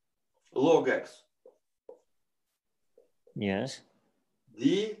log x. Yes.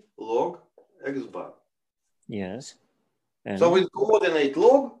 D log x bar. Yes. And so with coordinate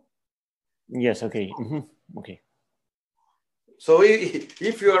log. Yes. Okay. Okay. So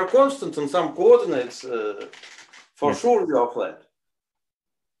if you are constant in some coordinates, for sure you are flat.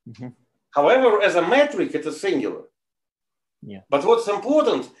 However, as a metric, it is singular. Yeah. But what's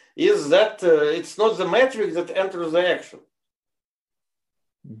important is that it's not the metric that enters the action.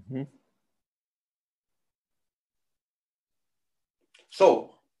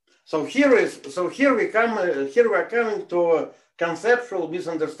 So here we are coming to a conceptual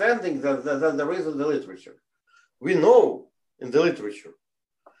misunderstanding that there is in the literature. We know in the literature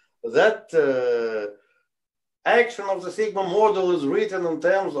that action of the sigma model is written in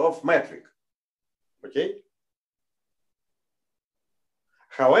terms of metric. Okay.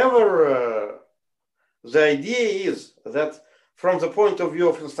 However, the idea is that from the point of view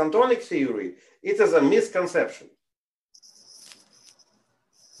of instantonic theory, it is a misconception.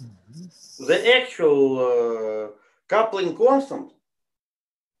 The actual coupling constant,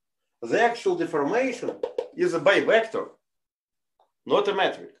 the actual deformation is a bivector, not a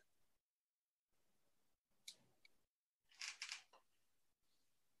metric.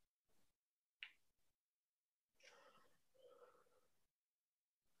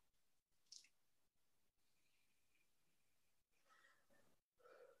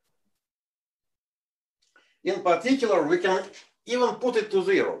 In particular, we can even put it to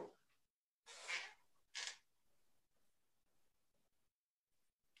zero.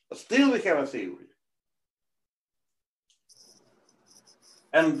 Still, we have a theory.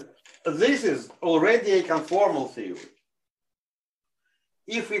 And this is already a conformal theory.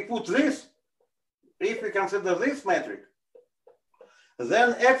 If we put this, if we consider this metric,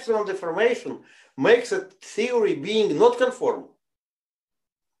 then epsilon deformation makes a theory being not conformal.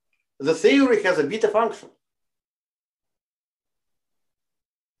 The theory has a beta function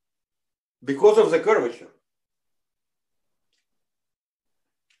because of the curvature.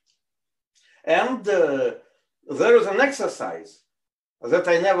 And there is an exercise that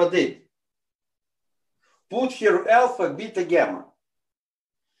I never did. Put here alpha, beta, gamma.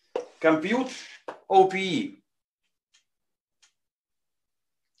 Compute OPE.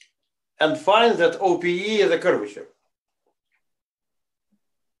 And find that OPE is a curvature.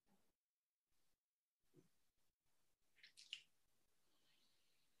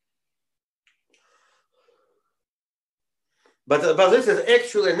 But this is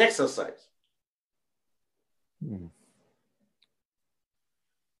actually an exercise.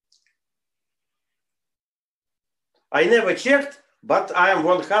 I never checked, but I am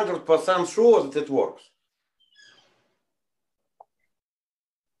 100% sure that it works.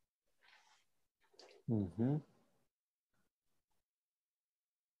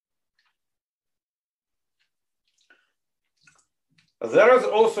 There is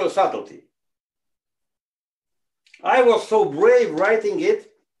also a subtlety. I was so brave writing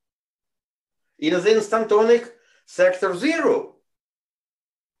it in the instantonic sector 0.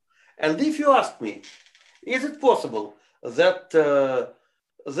 And if you ask me, is it possible that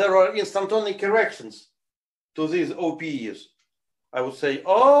there are instantonic corrections to these OPEs? I would say,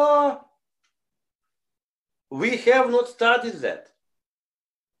 oh, we have not studied that.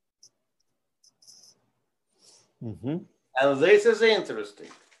 And this is interesting.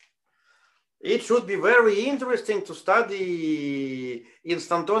 It should be very interesting to study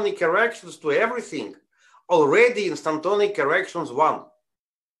instantonic corrections to everything. Already instantonic corrections 1.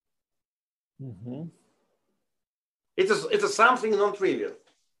 It is something non-trivial.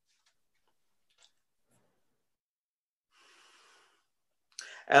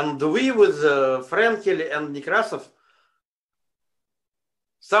 And we with Frenkel and Nekrasov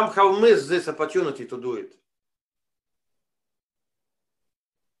somehow miss this opportunity to do it.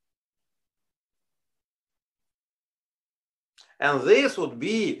 And this would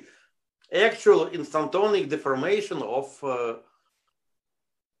be actual instantonic deformation of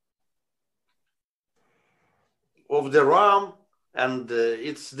the RAM and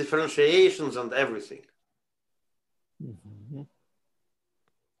its differentiations and everything.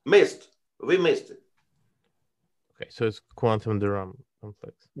 We missed it. Okay, so it's quantum de Rham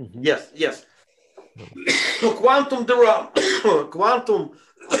complex. Mhm. Yes. Quantum de Rham, quantum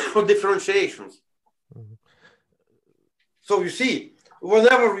differentiations. Mhm. So you see,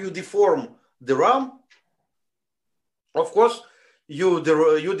 whenever you deform the Rham, of course, you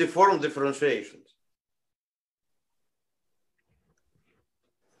deform differentiations.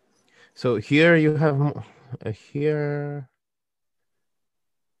 So here you have here.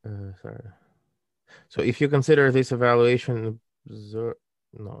 Sorry. So if you consider this evaluation,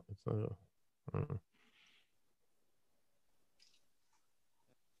 no, it's not.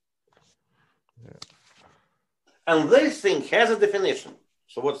 And this thing has a definition.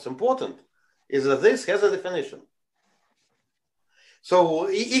 So what's important is that this has a definition. So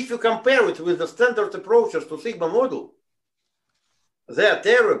if you compare it with the standard approaches to sigma model, they are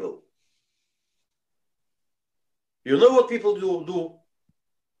terrible. You know what people do?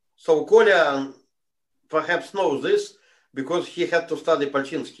 So Kolya perhaps knows this because he had to study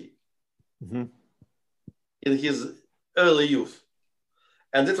Palczynski in his early youth.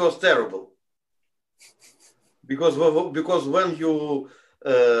 And it was terrible. Because when you,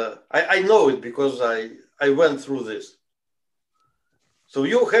 I know it because I went through this. So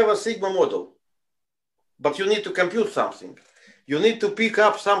you have a sigma model, but you need to compute something. You need to pick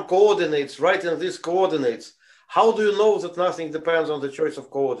up some coordinates, write in these coordinates. How do you know that nothing depends on the choice of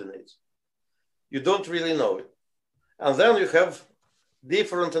coordinates? You don't really know it. And then you have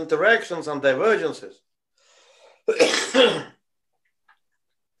different interactions and divergences.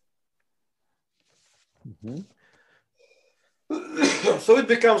 So it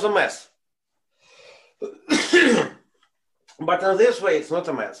becomes a mess. But in this way, it's not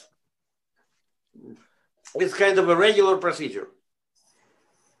a mess. It's kind of a regular procedure.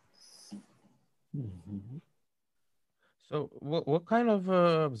 So what kind of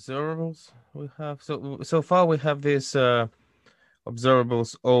observables we have? So far we have these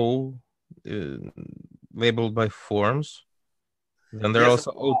observables O labeled by forms. Then there are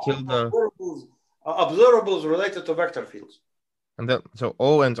also O tilde. Observables related to vector fields. And then so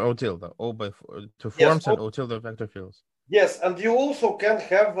O and O tilde, O by to forms, and O tilde vector fields. Yes, and you also can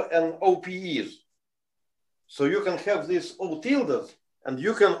have an OPEs. So you can have these O tildes, and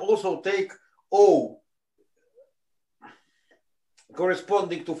you can also take O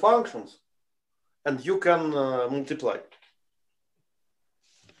corresponding to functions, and you can multiply.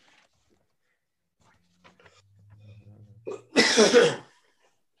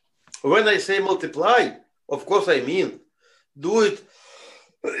 When I say multiply, of course I mean do it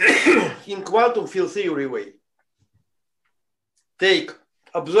in quantum field theory way. Take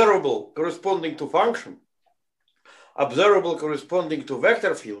observable corresponding to function, observable corresponding to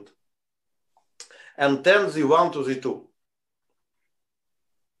vector field, and tend Z1 to Z2.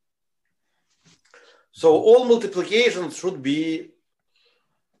 So all multiplications should be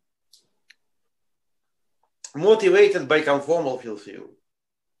motivated by conformal field theory.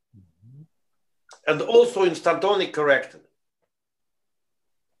 And also instantonic corrected.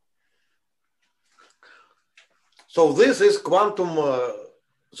 So this is quantum,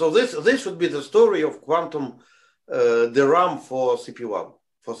 so this should be the story of quantum de Rham for CP1,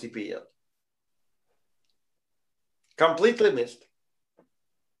 for CPN. Completely missed.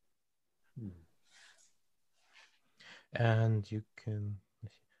 And you can,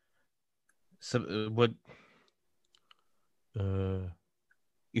 so what,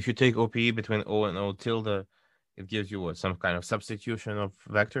 if you take OPE between O and O tilde, it gives you what, some kind of substitution of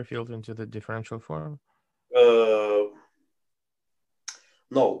vector field into the differential form?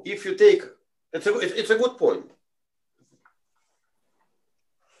 No, if you take, it's a good point.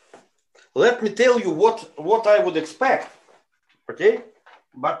 Let me tell you what I would expect, okay?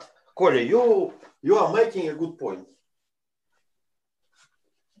 But Kolya, you are making a good point.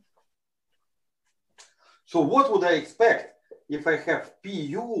 So what would I expect if I have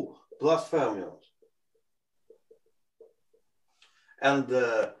PU plus fermions? And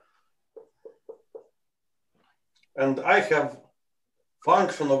I have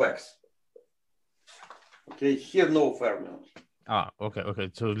function of x. Okay, here no fermions. Okay.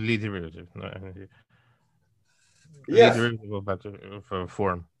 So Lie derivative. Yes. Lie derivative of vector for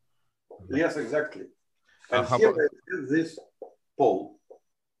form. Yes, exactly. And How here about... I have this pole.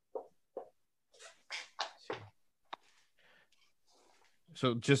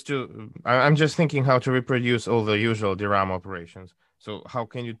 So just to, I'm just thinking how to reproduce all the usual de Rham operations. So how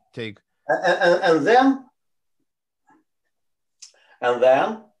can you take... And then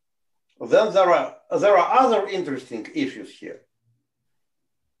there are other interesting issues here.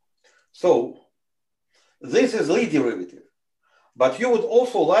 So this is Lie derivative, but you would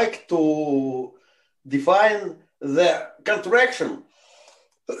also like to define the contraction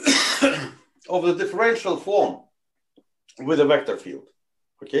of the differential form with a vector field.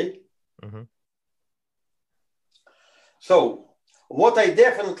 Okay? Mm-hmm. So what I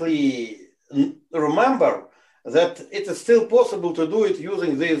definitely remember that it is still possible to do it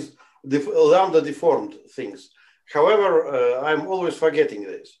using these lambda deformed things. However, I'm always forgetting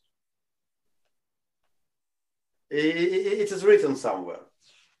this. It is written somewhere.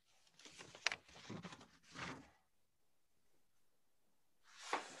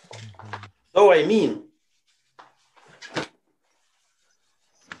 So I mean,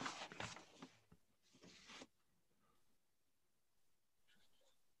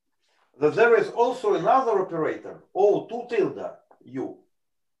 that there is also another operator, O2 tilde U,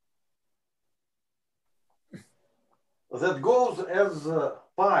 that goes as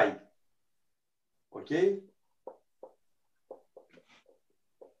pi, okay?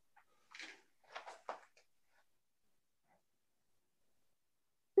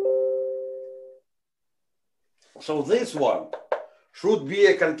 So this one should be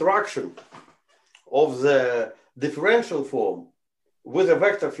a contraction of the differential form with a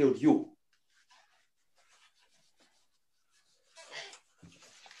vector field U.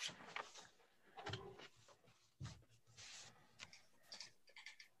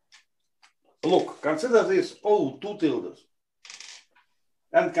 Look, consider this O2 tildes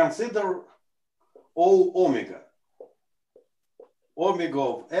and consider O omega. Omega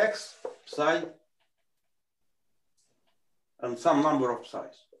of x, psi, and some number of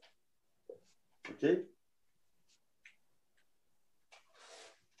psi's. Okay?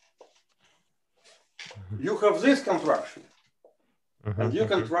 You have this contraction, and you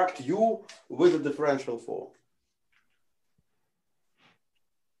contract U with a differential form.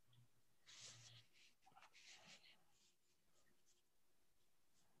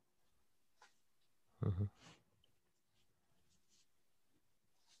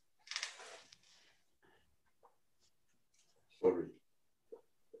 Sorry.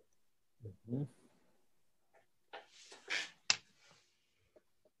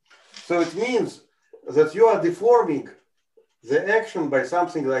 So it means that you are deforming the action by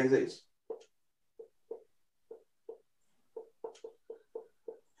something like this.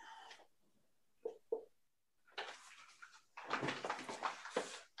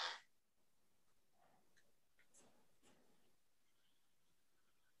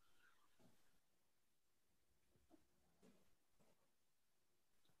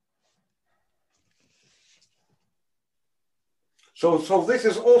 So this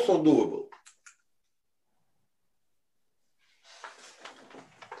is also doable.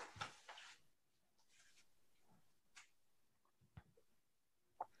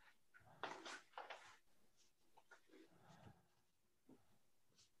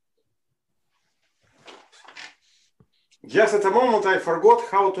 Just at a moment, I forgot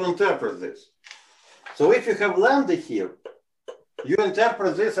how to interpret this. So if you have lambda here, you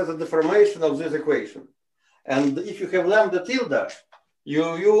interpret this as a deformation of this equation. And if you have lambda tilde, you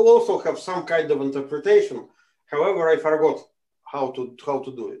also have some kind of interpretation. However, I forgot how to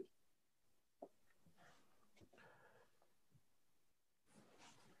do it.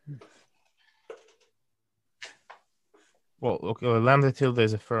 Well, okay, lambda tilde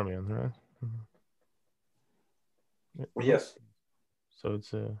is a fermion, right? Yes. So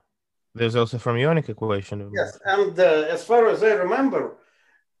it's there's also a fermionic equation. Yes, and as far as I remember,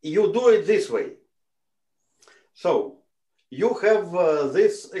 you do it this way. So you have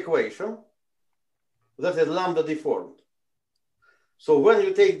this equation that is lambda deformed. So when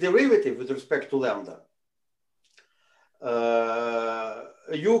you take derivative with respect to lambda,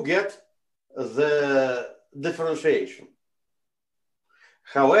 you get the differentiation.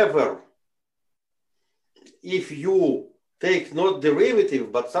 However, if you take not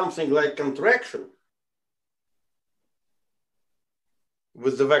derivative, but something like contraction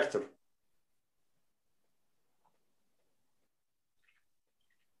with the vector,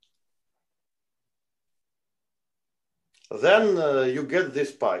 then you get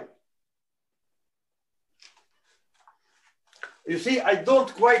this pi. You see, I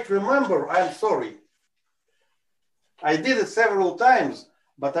don't quite remember. I'm sorry. I did it several times,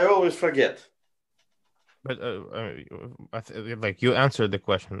 but I always forget. But like you answered the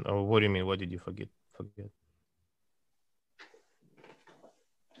question. Or what do you mean? What did you forget?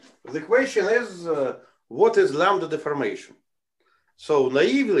 The question is, what is lambda deformation? So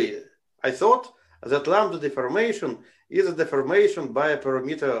naively, I thought that lambda deformation is a deformation by a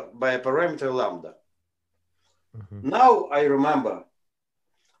parameter lambda. Mm-hmm. Now I remember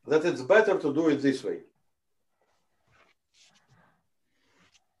that it's better to do it this way.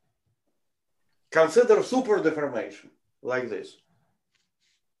 consider super deformation like this.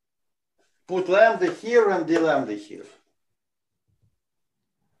 Put lambda here and d lambda here.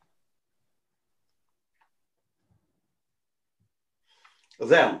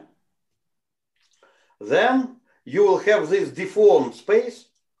 Then you will have this deformed space,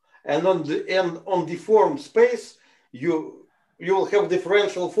 and on deformed space you will have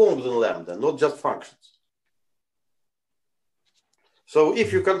differential forms in lambda, not just functions. So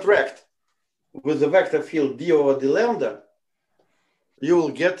if you contract with the vector field d over d lambda, you will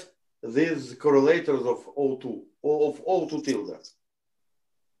get these correlators of O2 tilde.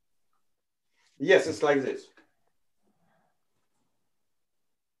 Yes, it's like this.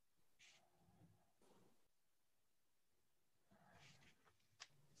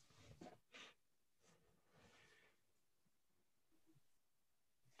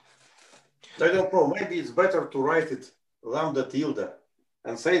 I don't know, maybe it's better to write it lambda tilde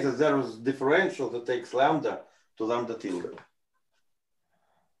and say that there is differential that takes lambda to lambda tilde.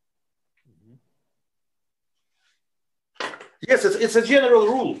 Yes, it's a general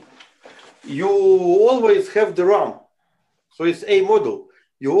rule. You always have the RAM. So it's a model.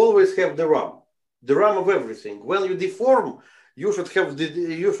 You always have the RAM of everything. When you deform, you should have,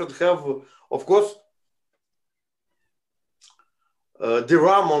 of course, the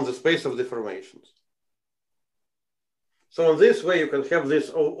RAM on the space of deformations. So in this way, you can have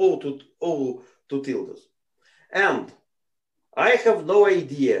this O2 tildes. And I have no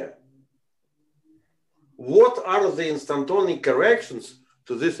idea what are the instantonic corrections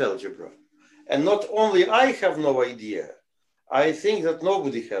to this algebra. And not only I have no idea, I think that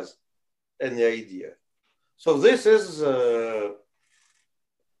nobody has any idea. So this is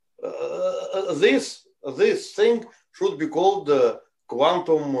this thing should be called the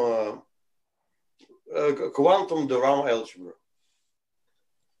quantum de Rham algebra,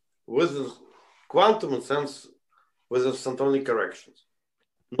 with quantum in sense with instantonic corrections.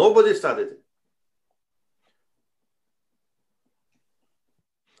 Nobody studied it.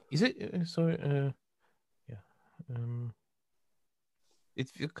 Is it yeah?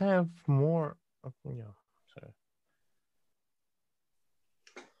 It's kind of more. Yeah, sorry.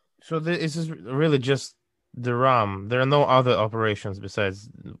 So this is really just the RAM. There are no other operations besides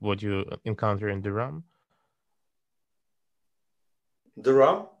what you encounter in the RAM. The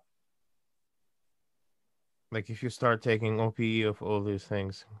RAM? Like if you start taking OPE of all these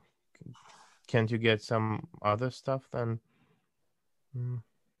things, can't you get some other stuff then?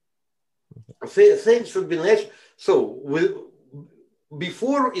 Things should be natural. So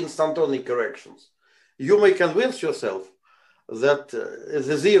before instantonic corrections, you may convince yourself that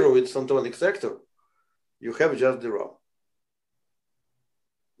the zero instantonic sector, you have just the RAM.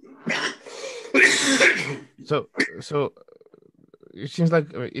 So it seems like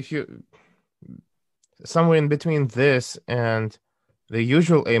if you somewhere in between this and the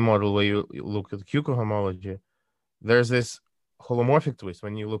usual A model where you look at Q cohomology, there's this holomorphic twist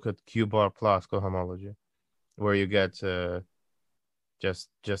when you look at Q bar plus cohomology, where you get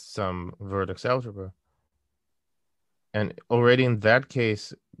just some vertex algebra. And already in that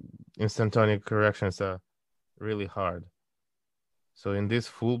case, instantonic corrections are really hard. So in this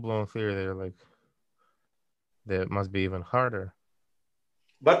full-blown theory, they must be even harder.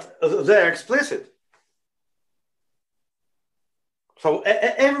 But they're explicit. So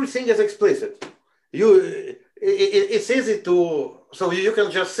everything is explicit. It's easy to, so you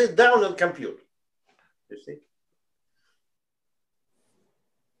can just sit down and compute. You see?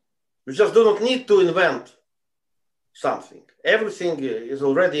 You just do not need to invent something. Everything is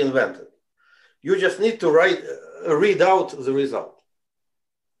already invented. You just need to read out the result.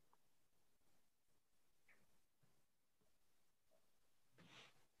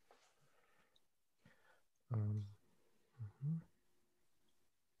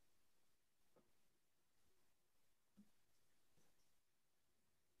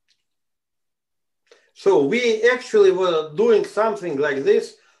 So we actually were doing something like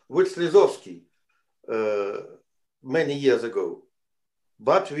this with Slizovsky many years ago,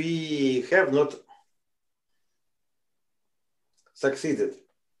 but we have not succeeded.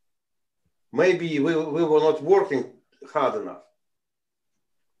 Maybe we were not working hard enough.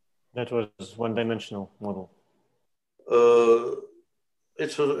 That was one-dimensional model.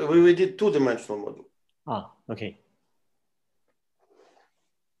 We did two-dimensional model. Ah, okay.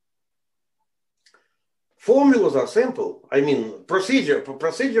 Formulas are simple. I mean, procedure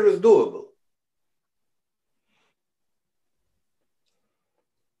is doable.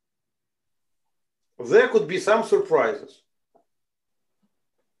 There could be some surprises.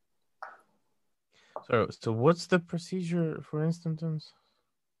 So what's the procedure for instantons?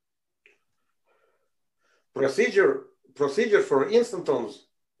 procedure for instantons,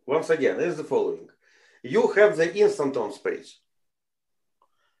 once again, is the following. You have the instanton space.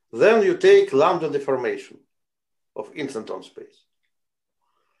 Then you take lambda deformation of instanton space.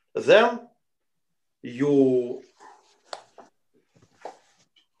 Then you...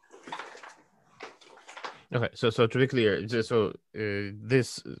 Okay, so to be clear,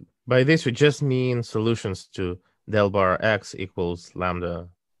 this by this we just mean solutions to del bar x equals lambda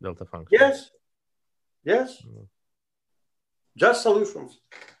delta function. Yes. Just solutions.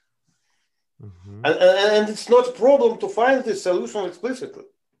 Mm-hmm. And it's not a problem to find this solution explicitly.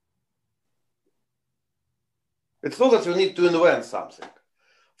 It's not that you need to invent something.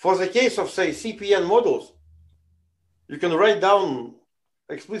 For the case of, say, CPN models, you can write down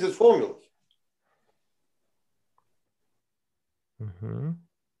explicit formulas. Mm-hmm.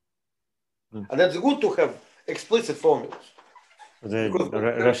 And that's good to have explicit formulas. The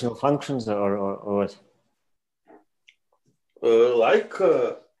rational functions or what?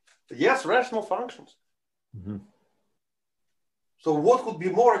 Yes, rational functions. Mm-hmm. So what could be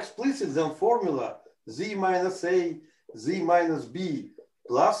more explicit than formula z minus a, z minus b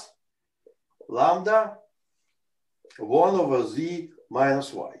plus lambda 1 over z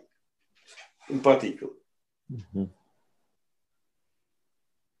minus y in particular? Mm-hmm.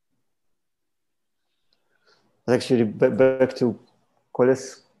 Actually, back to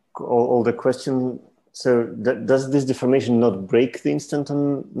Cole's all the question. So does this deformation not break the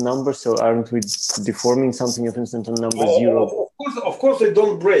instanton number? So aren't we deforming something of instanton number 0? Of course, they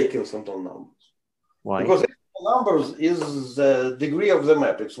don't break instanton numbers. Why? Because instanton numbers is the degree of the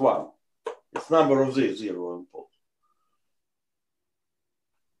map. It's 1. It's number of these 0 and poles.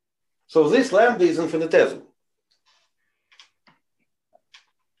 So this lambda is infinitesimal.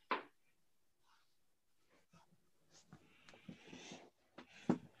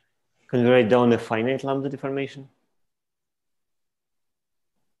 Can you write down a finite lambda deformation?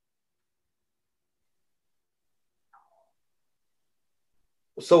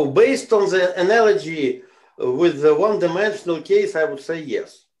 So based on the analogy with the one-dimensional case, I would say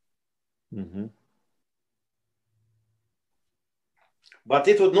yes. Mm-hmm. But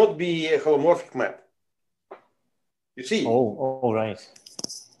it would not be a holomorphic map. You see? Oh, right.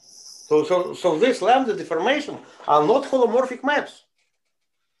 So this lambda deformation are not holomorphic maps.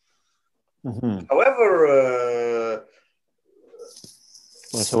 Mm-hmm. However,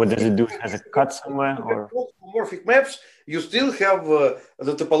 so what does it do? It has a cut somewhere, or holomorphic maps, you still have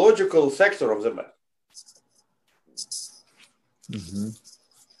the topological sector of the map. mm-hmm.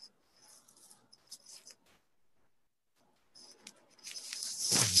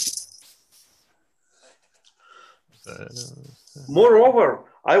 Moreover,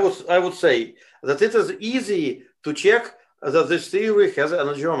 I would say that it is easy to check that this theory has an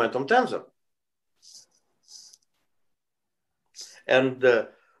energy momentum tensor. And there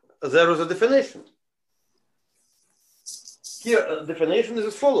is a definition. Here, definition is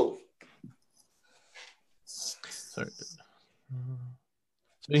as follows. So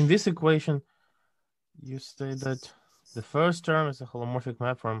in this equation, you say that the first term is a holomorphic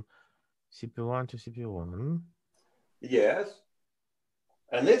map from CP1 to CP1. Yes.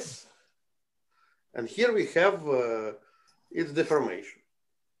 And here we have its deformation.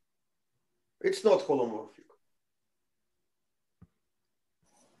 It's not holomorphic.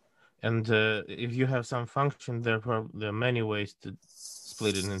 And if you have some function, there are many ways to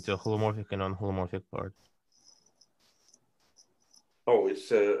split it into a holomorphic and non-holomorphic part. Oh, it's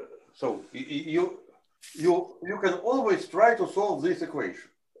so you can always try to solve this equation.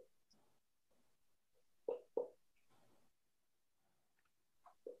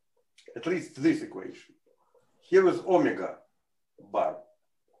 At least this equation. Here is omega bar.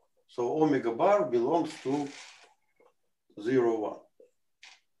 So omega bar belongs to 0, 1.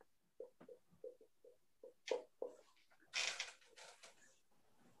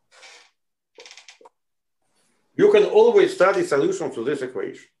 You can always study solutions to this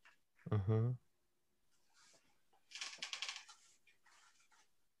equation. Mm-hmm.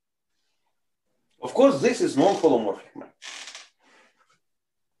 Of course, this is non-holomorphic map.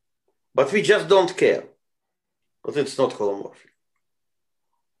 But we just don't care. But it's not holomorphic.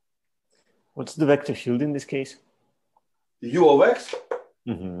 What's the vector field in this case? U of x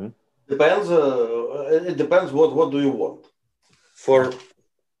mm-hmm. depends. It depends what do you want for.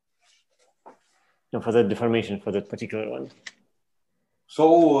 No, for that deformation, for that particular one.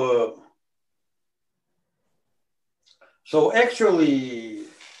 So actually,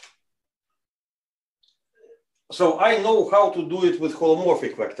 I know how to do it with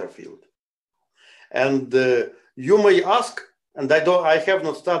holomorphic vector field, and you may ask, and I have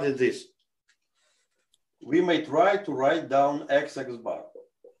not studied this. we may try to write down x bar.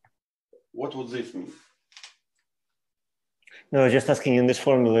 What would this mean? No, just asking in this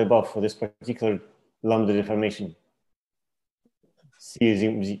formula above for this particular lambda deformation. C is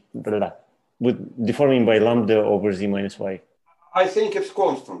with deforming by lambda over z minus y. I think it's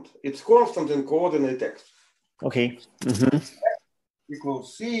constant. It's constant in coordinate x. Okay.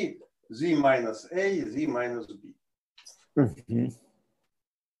 Equals c, z minus a, z minus b.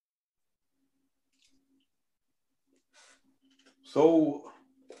 So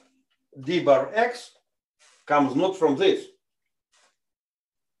d bar x comes not from this.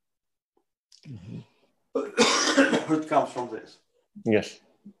 It comes from this. Yes.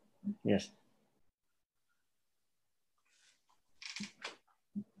 Yes.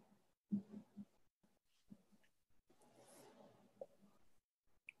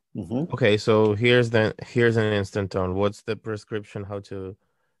 Okay, so here's an instanton. What's the prescription how to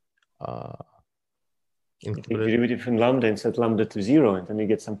include it? Derivative in lambda and set lambda to 0, and then you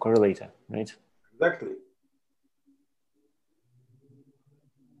get some correlator, right? Exactly.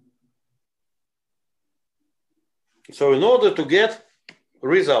 So in order to get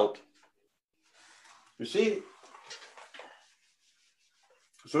result, you see,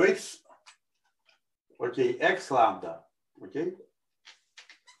 so it's, okay, x lambda, okay?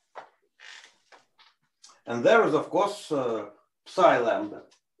 And there is, of course, psi lambda.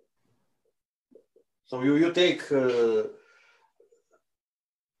 So you take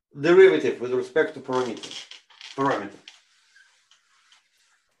derivative with respect to parameter.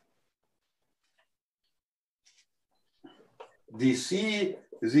 dc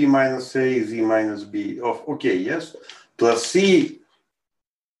z minus a z minus b of, okay, yes, plus c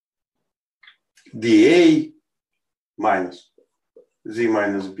dA minus z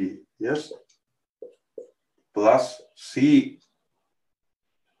minus b, yes, plus c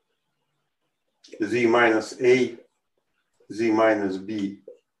z minus a z minus b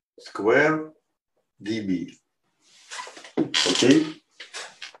square dB. Okay.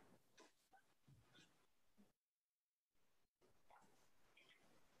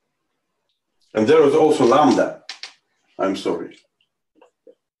 And there is also lambda. I'm sorry.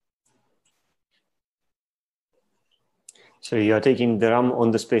 So you are taking the RAM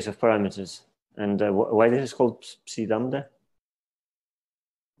on the space of parameters. And why this is called psi lambda?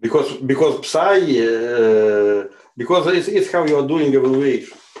 Because psi, because it's how you are doing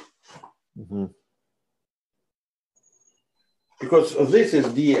evaluation. Because this is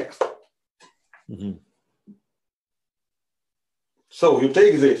dx. So you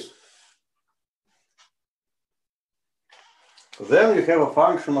take this. Then you have a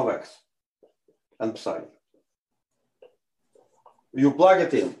function of x and psi. You plug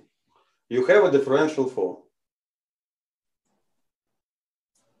it in. You have a differential form.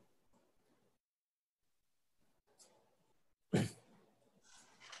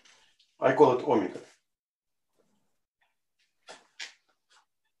 I call it omega.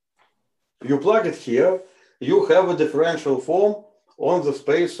 You plug it here, you have a differential form on the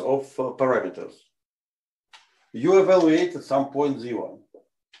space of parameters. You evaluate at some point z1.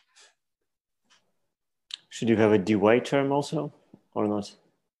 Should you have a dy term also, or not?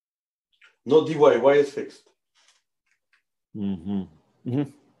 No dy, y is fixed.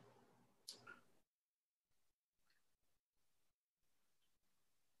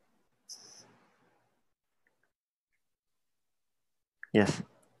 Yes.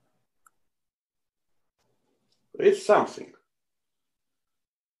 It's something.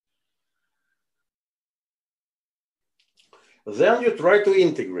 Then you try to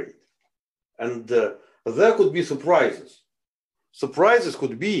integrate. And there could be surprises. Surprises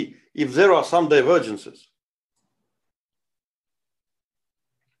could be if there are some divergences.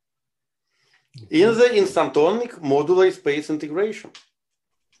 In the instantonic moduli space integration.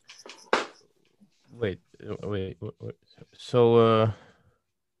 Wait. So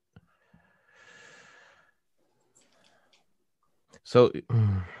sorry.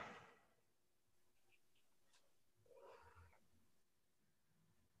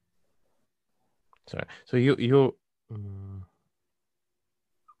 So you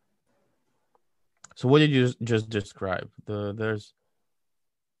so what did you just describe? There's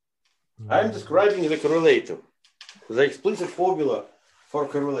I'm describing the correlator, the explicit formula for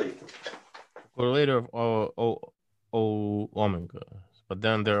correlator. Correlator of O omega, but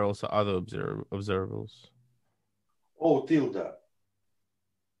then there are also other observables. O tilde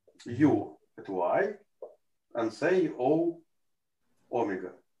U at Y and say O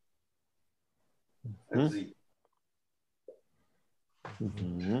omega at Z.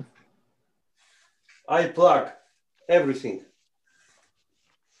 I plug everything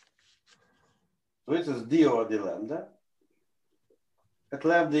So this is d over d lambda at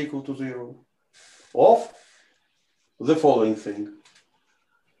lambda equal to 0 of the following thing.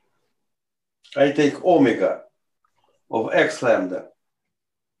 I take omega of x lambda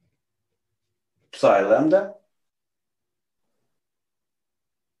psi lambda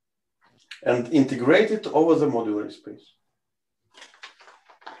and integrate it over the modular space.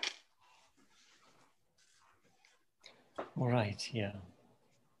 All right, yeah.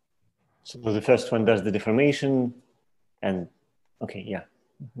 So the first one does the deformation and, okay, yeah.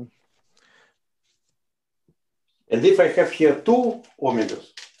 Mm-hmm. And if I have here two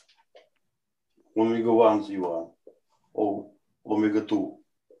omegas, omega 1 z1 or omega 2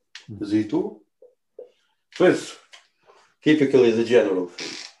 z2, so it's typically the general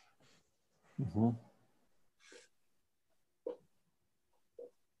thing. Mm-hmm.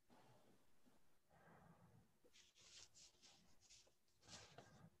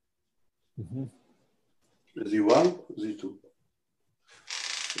 Mm-hmm. Z1, Z2.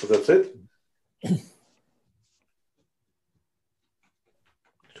 So that's it.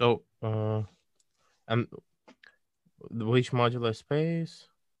 So, and which modular space?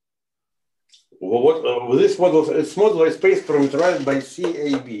 Well, what this model? It's modular space parameterized by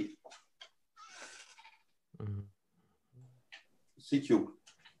CAB, C cube.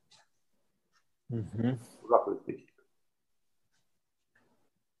 Mm-hmm. Roughly speaking.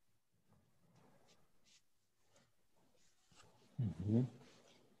 Mm-hmm.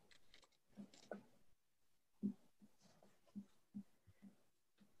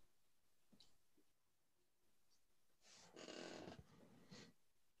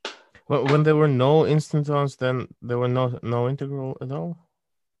 Well, when there were no instantons, then there were no integral at all?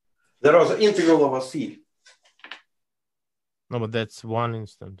 There was an integral over C. No, but that's one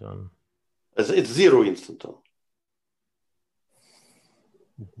instanton. It's zero instanton.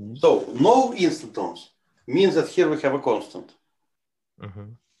 Mm-hmm. So no instantons means that here we have a constant.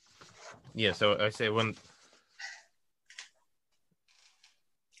 Mm-hmm. Yeah, so I say when...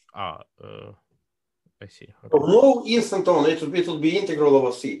 I see. Okay. So no instanton, it will be integral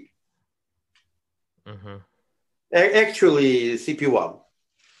over C. Mm-hmm. Actually, CP1.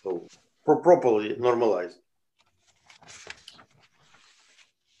 So properly normalized.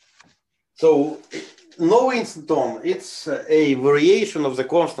 So no instanton, it's a variation of the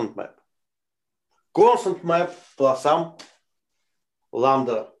constant map. Constant map plus some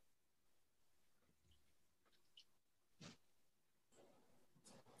lambda.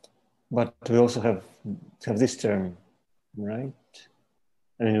 But we also have this term, right?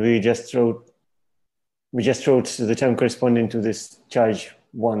 I mean, we just wrote the term corresponding to this charge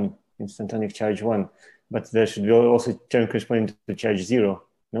 1, instantonic charge 1, but there should be also a term corresponding to charge 0,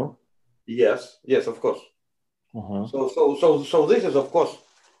 no? Yes, of course. Uh-huh. So this is of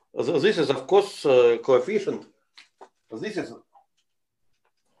course coefficient. This is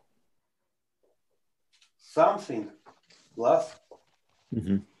something plus.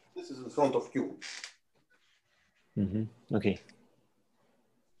 Mm-hmm. This is in front of Q. Mm-hmm. Okay.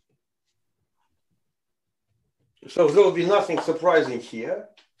 So there will be nothing surprising here.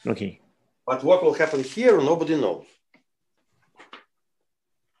 Okay. But what will happen here, nobody knows.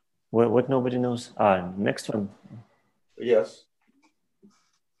 What nobody knows? Next one. Yes.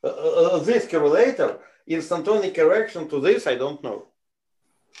 This correlator, instantonic correction to this, I don't know.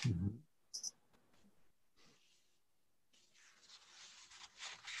 Mm-hmm.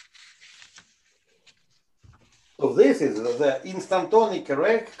 So this is the instantonic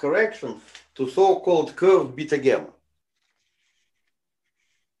correction to so-called curved beta gamma.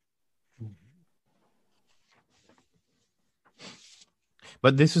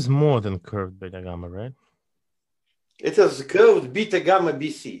 But this is more than curved beta gamma, right? It is curved beta gamma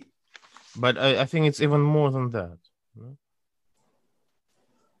BC. But I think it's even more than that. No?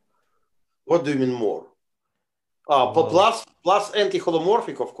 What do you mean more? Plus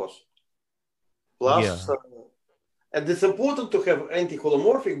anti-holomorphic, of course. Plus, yeah. And it's important to have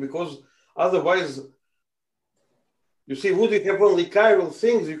anti-holomorphic because otherwise, you see, would you have only chiral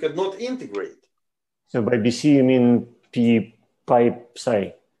things you cannot integrate? So by BC you mean P pi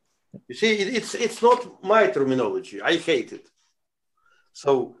psi? You see, it's not my terminology. I hate it.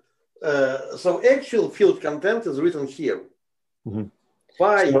 So actual field content is written here. Mm-hmm.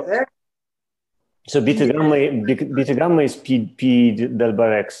 Pi x. So beta gamma is P del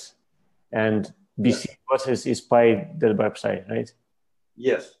bar x, and BC is pi del bar psi, right?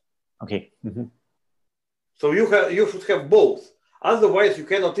 Yes. Okay. Mm-hmm. So you should have both. Otherwise, you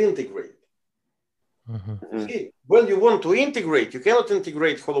cannot integrate. Mm-hmm. See, when you want to integrate, you cannot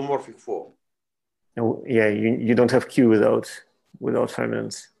integrate holomorphic form. Yeah, you don't have Q without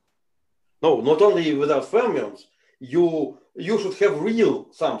fermions. No, not only without fermions. You should have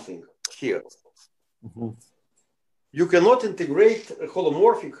real something here. Mm-hmm. You cannot integrate a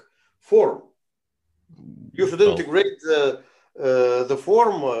holomorphic form. You should integrate the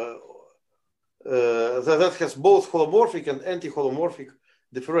form that has both holomorphic and anti-holomorphic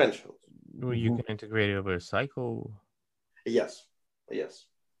differentials. You can integrate it over a cycle. Yes.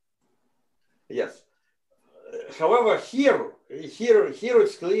 However, here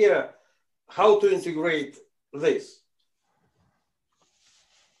it's clear how to integrate this.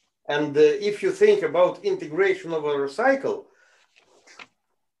 And if you think about integration over a cycle,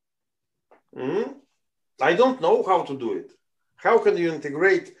 I don't know how to do it. How can you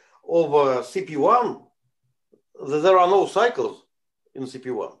integrate over CP1? There are no cycles in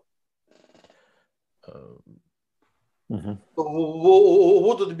CP1.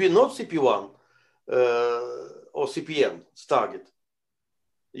 Would it be not CP1 or CPN target?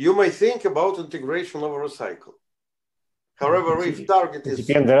 You may think about integration over a cycle. However, if target is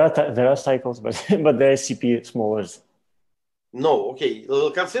CPN, there are cycles, but there is CP smaller. No, okay.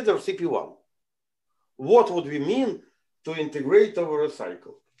 Consider CP1. What would we mean to integrate over a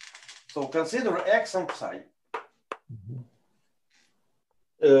cycle? So consider X and psi.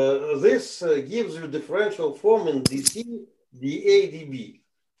 This gives you differential form in DC, dA, dB.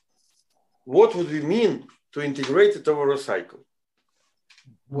 What would we mean to integrate it over a cycle?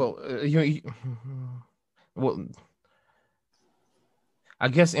 Well, I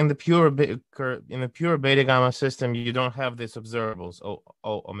guess in the pure beta gamma system, you don't have these observables O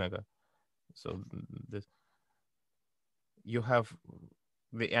omega. So you have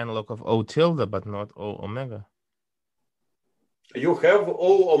the analog of O tilde, but not O omega. You have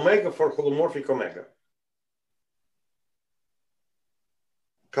O omega for holomorphic omega.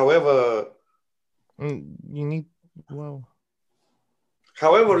 However, you need, well.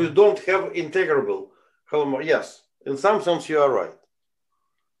 However, you don't have integrable holomorphic. Yes, in some sense you are right.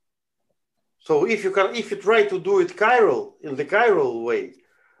 So if you try to do it chiral in the chiral way,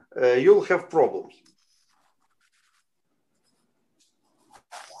 you'll have problems.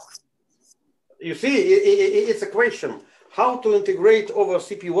 You see, it's a question how to integrate over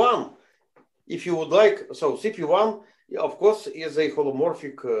CP1 if you would like. So CP1, of course, is a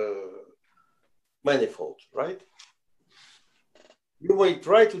holomorphic manifold, right? You may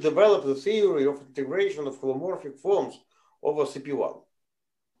try to develop the theory of integration of holomorphic forms over CP1.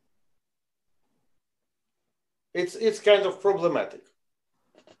 It's kind of problematic.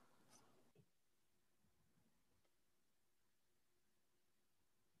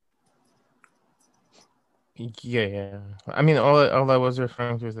 Yeah. I mean, all I was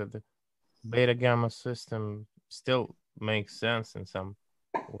referring to is that the beta gamma system still makes sense in some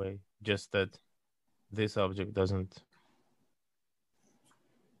way, just that this object doesn't.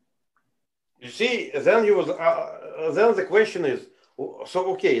 You see, then then the question is,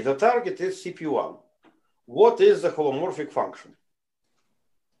 so okay, the target is CP1. What is the holomorphic function?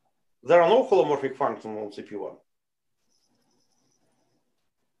 There are no holomorphic functions on CP1.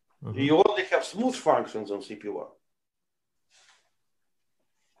 You only have smooth functions on CP1.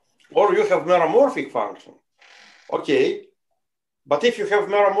 Or you have meromorphic function. Okay, but if you have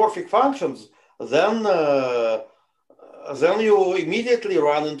meromorphic functions, then you immediately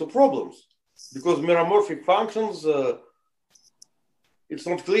run into problems because meromorphic functions, it's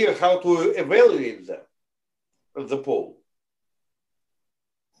not clear how to evaluate them at the pole.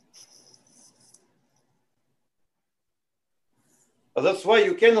 That's why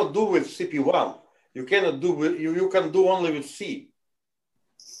you cannot do with CP1. You cannot do with, you can do only with C.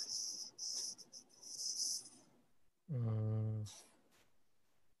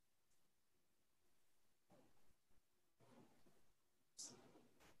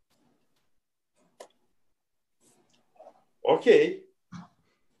 Okay.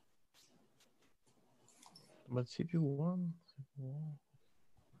 But CP1.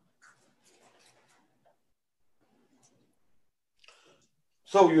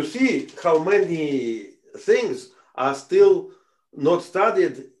 So you see how many things are still not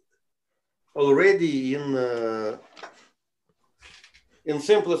studied already in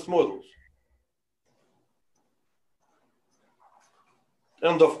simplest models.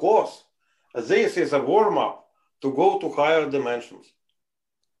 And of course, this is a warm-up to go to higher dimensions.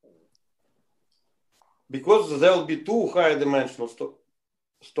 Because there will be two higher dimensional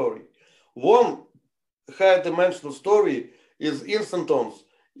story. One higher dimensional story is instantons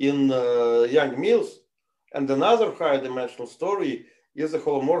in Yang-Mills, and another higher dimensional story is the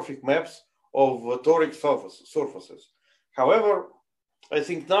holomorphic maps of toric surfaces. However, I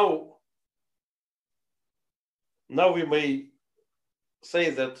think now we may say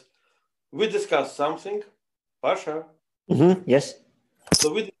that we discussed something, Pasha. Yes.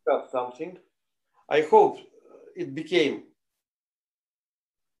 So we discussed something. I hope it became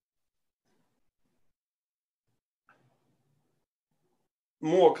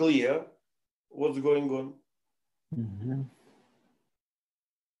more clear what's going on.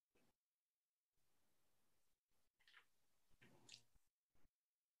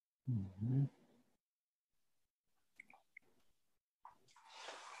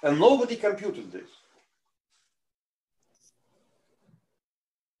 And nobody computed this.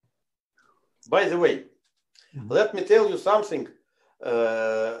 By the way, let me tell you something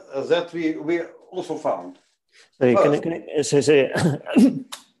that we also found. Sorry, sorry.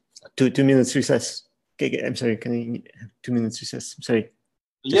 2 minutes recess. Okay, I'm sorry. Can I 2 minutes recess? I'm sorry.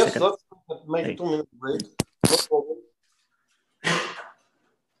 Yes, let's make 2 minutes break. No problem.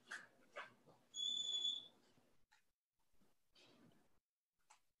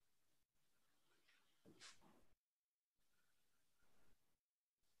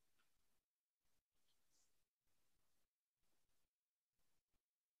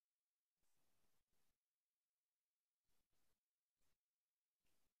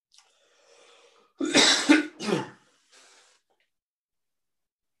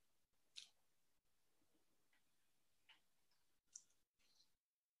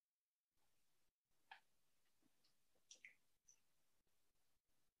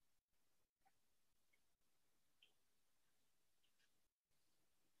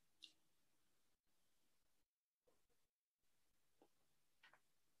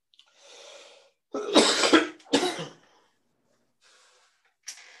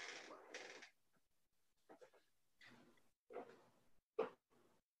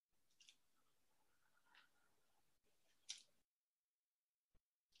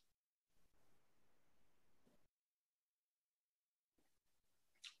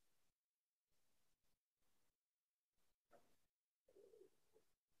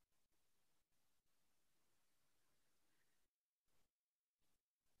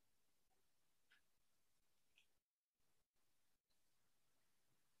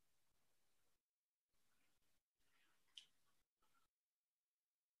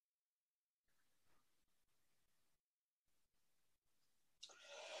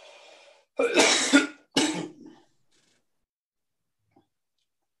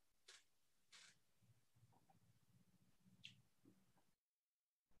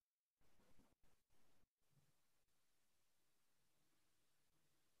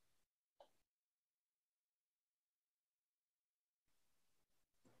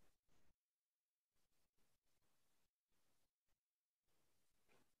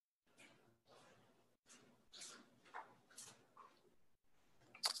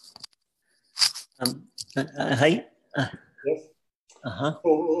 Hi. Yes. So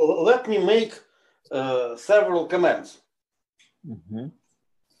let me make several comments.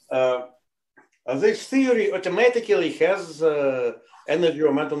 This theory automatically has energy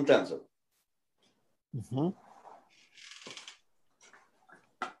momentum tensor.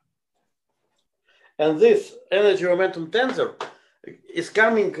 And this energy momentum tensor is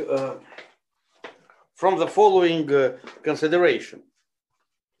coming from the following consideration.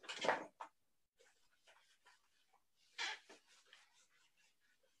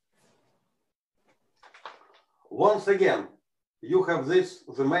 Once again, you have this,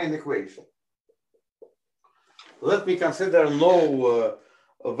 the main equation. Let me consider no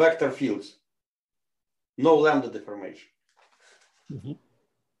vector fields, no lambda deformation.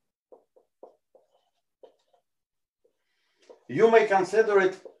 You may consider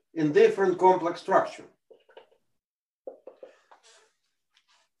it in different complex structure.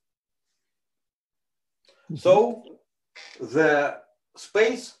 So the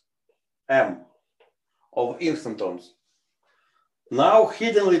space M of instantons now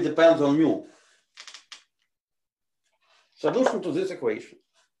hiddenly depends on mu. Solution to this equation.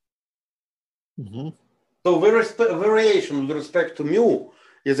 So variation with respect to mu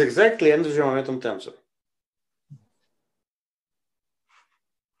is exactly energy momentum tensor.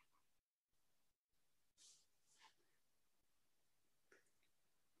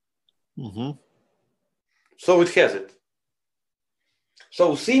 So it has it.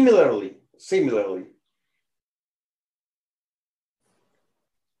 So similarly,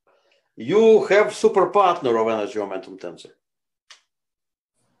 you have super partner of energy momentum tensor.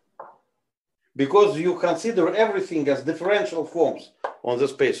 Because you consider everything as differential forms on the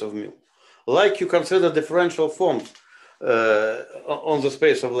space of mu. Like you consider differential forms on the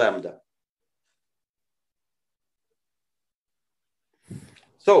space of lambda.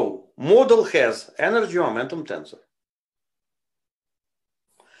 So model has energy momentum tensor.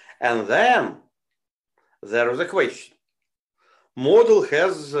 And then there is a question. Model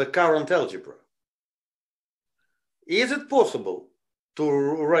has current algebra. Is it possible to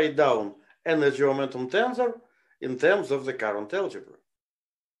write down energy momentum tensor in terms of the current algebra?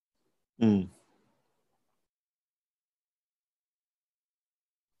 Mm.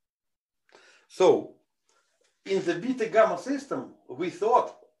 So in the beta gamma system, we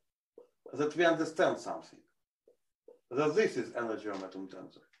thought that we understand something, that this is energy momentum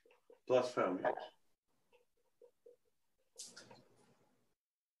tensor plus fermions.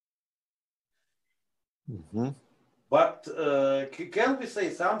 Mm-hmm. But can we say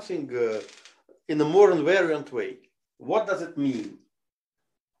something in a more invariant way? What does it mean?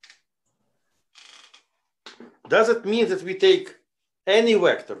 Does it mean that we take any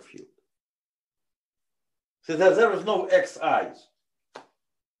vector field? So that there is no xi's.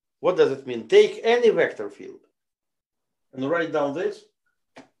 What does it mean? Take any vector field and write down this.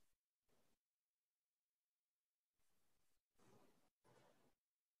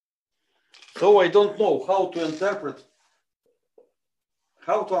 So I don't know how to interpret,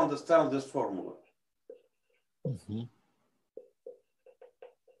 how to understand this formula. Mm-hmm.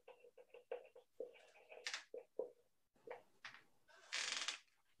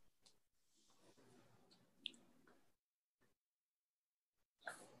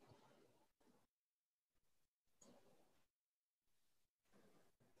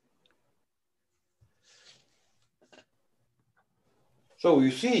 So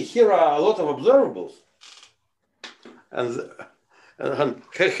you see, here are a lot of observables. And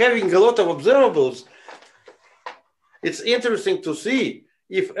having a lot of observables, it's interesting to see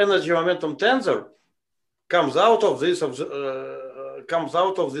if energy momentum tensor comes out of these observables.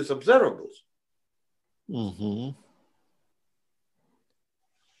 Mm-hmm.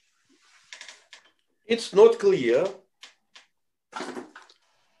 It's not clear.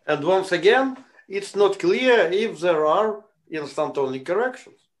 And once again, it's not clear if there are instantonic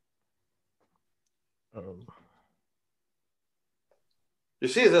corrections. You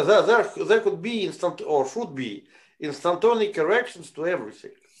see, there could be instant or should be instantonic corrections to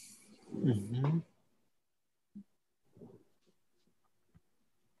everything. Mm-hmm.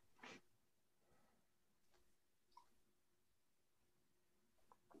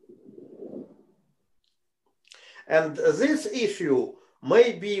 And this issue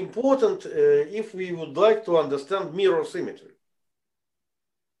may be important if we would like to understand mirror symmetry.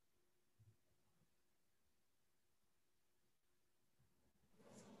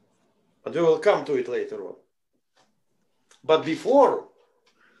 But we will come to it later on. But before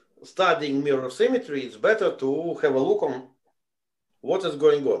studying mirror symmetry, it's better to have a look on what is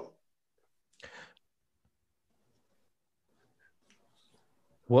going on.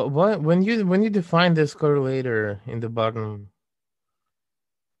 What when you define this correlator in the bottom,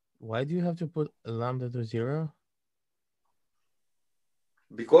 why do you have to put lambda to 0?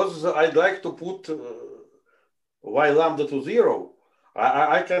 Because I'd like to put y lambda to 0.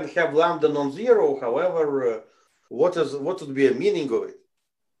 I can have lambda non-zero. However, what would be a meaning of it?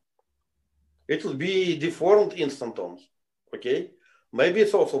 It would be deformed instantons. Okay, maybe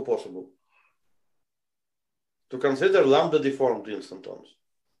it's also possible to consider lambda deformed instantons.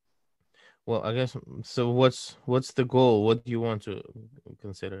 Well, I guess so. What's the goal? What do you want to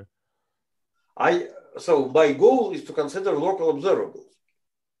consider? So my goal is to consider local observables.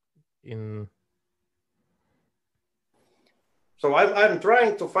 So I'm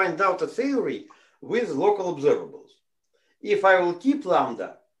trying to find out a theory with local observables. If I will keep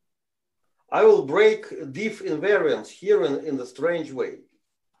lambda, I will break diff invariance here in a strange way.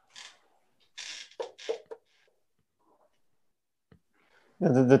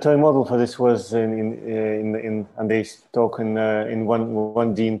 The toy model for this was in Andrei's talk in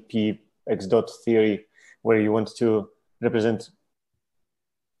 1D in P x dot theory, where you want to represent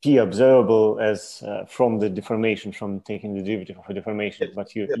P observable as from the deformation, from taking the derivative of a deformation, yes.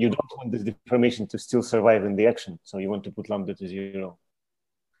 But you don't want this deformation to still survive in the action, so you want to put lambda to 0.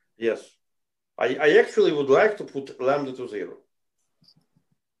 Yes, I actually would like to put lambda to 0.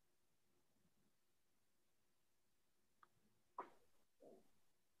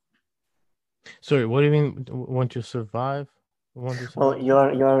 Sorry, what do you mean? Want to survive? Well,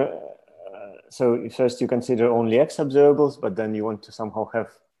 you're so first you consider only X observables, but then you want to somehow have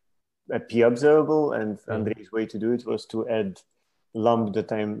a P observable, and Andrei's way to do it was to add lambda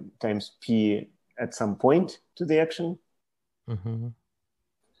times P at some point to the action, and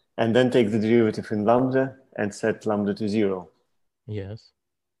then take the derivative in lambda and set lambda to 0. Yes.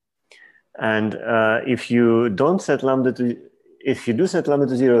 And if you don't set lambda to, if you do set lambda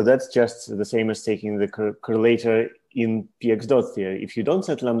to 0, that's just the same as taking the correlator in px dot theory. If you don't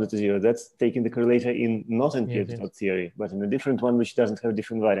set lambda to 0, that's taking the correlator in not in Yes, px yes. dot theory, but in a different one which doesn't have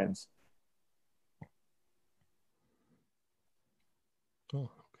different variants. Oh,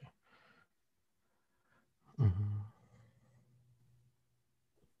 okay. Mhm.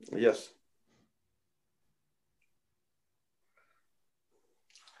 Yes.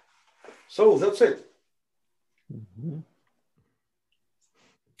 So that's it.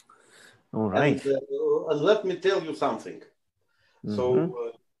 All right. And let me tell you something. Mhm.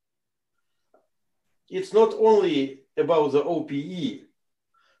 So it's not only about the OPE.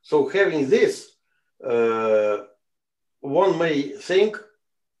 So having this, one may think,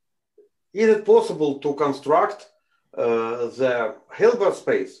 is it possible to construct the Hilbert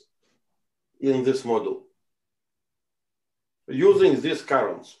space in this model using these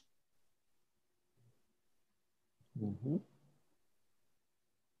currents? Mhm.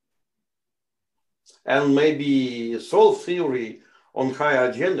 And maybe solve theory on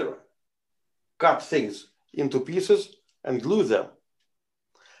higher genera, cut things into pieces and glue them.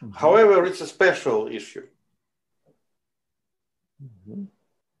 Mhm. However, it's a special issue. Mhm.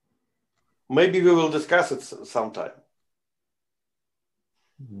 Maybe we will discuss it sometime.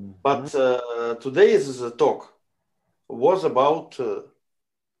 Mhm. But today's talk was about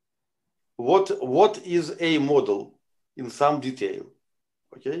what is a model in some detail.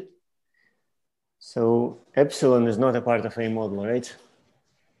 Okay? So epsilon is not a part of a model, right?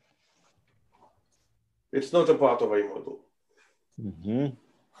 It's not a part of a model. Mhm.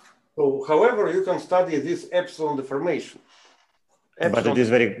 So, however, you can study this epsilon deformation. But it is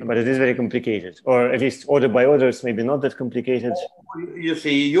very complicated, or at least order by order is maybe not that complicated. You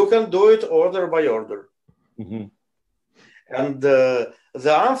see, you can do it order by order. Mhm. And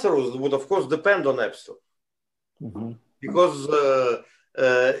the answer would, of course, depend on epsilon. Mhm. Because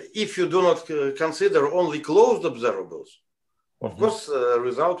if you do not consider only closed observables, of course,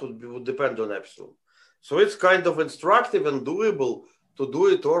 result would depend on epsilon. So it's kind of instructive and doable to do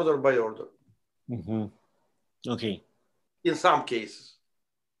it order by order. Mhm. Okay. In some cases,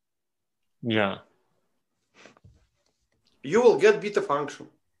 Yeah. you will get beta function.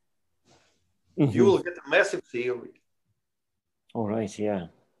 Mhm. You will get a massive theory. All right. Yeah.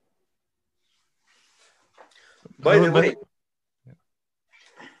 By the way,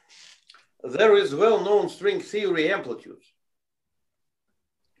 there is well-known string theory amplitudes.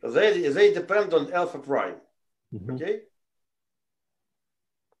 They depend on alpha prime. Mhm. Okay?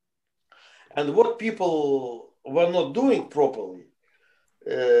 And what people were not doing properly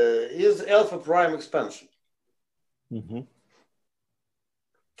is alpha prime expansion. Mhm.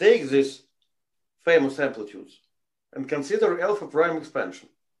 Take these famous amplitudes and consider alpha prime expansion.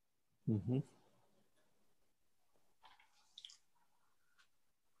 Mhm.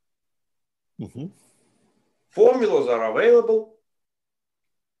 Mhm. Formulas are available.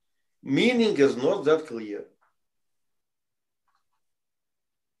 Meaning is not that clear.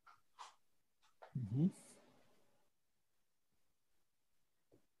 Mhm.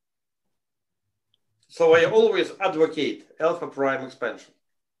 So I always advocate alpha prime expansion.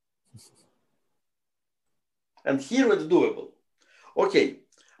 And here it's doable. Okay,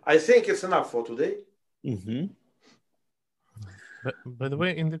 I think it's enough for today. Mhm. But by the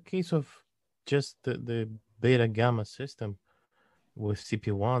way, in the case of just the beta gamma system with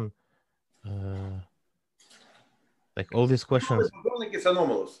CP1, like all these questions. Purely bosonic is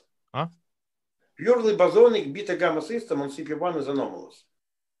anomalous. Huh? Purely bosonic beta gamma system on CP1 is anomalous.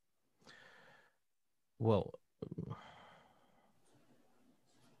 Well,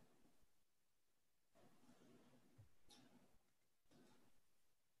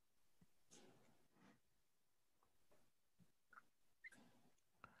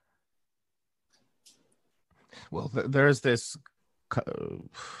 there's this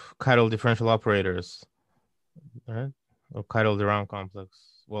chiral differential operators, right? Or chiral Durand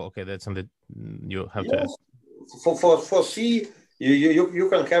complex. Well, okay, that's in the you have to. For C, you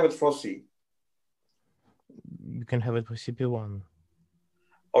can have it for C. You can have it for CP1.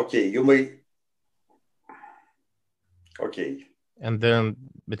 Okay, you may. Okay. And then,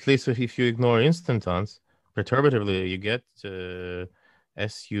 at least if you ignore instantons, perturbatively, you get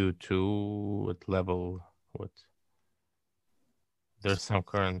SU2 at level what? There's some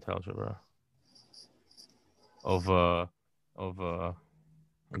current algebra of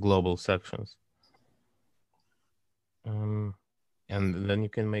global sections. And then you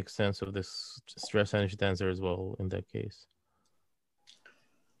can make sense of this stress energy tensor as well in that case.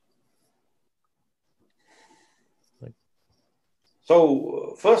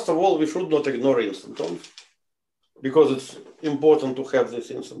 So first of all, we should not ignore instantons because it's important to have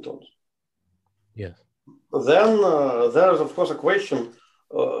these instantons. Yes. Then there is, of course, a question,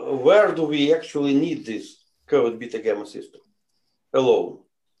 where do we actually need this curved beta gamma system alone?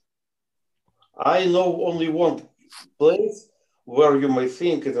 I know only one place where you may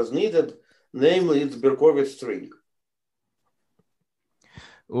think it is needed, namely its Berkovich string.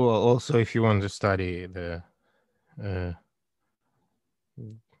 Well, also if you want to study the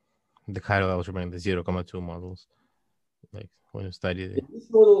chiral algebra and the 0,2 models, like when you study the These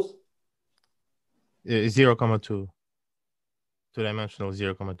models, 0,2, two-dimensional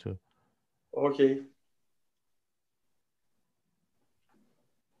 0,2. okay.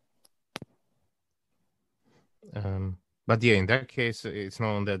 But yeah, in that case, it's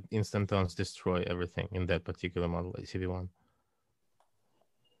known that instantons destroy everything in that particular model, CP1.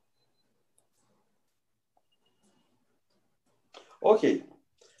 Okay,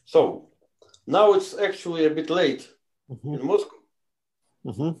 so now it's actually a bit late in Moscow.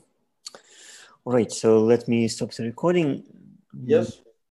 All right, so let me stop the recording. Yes.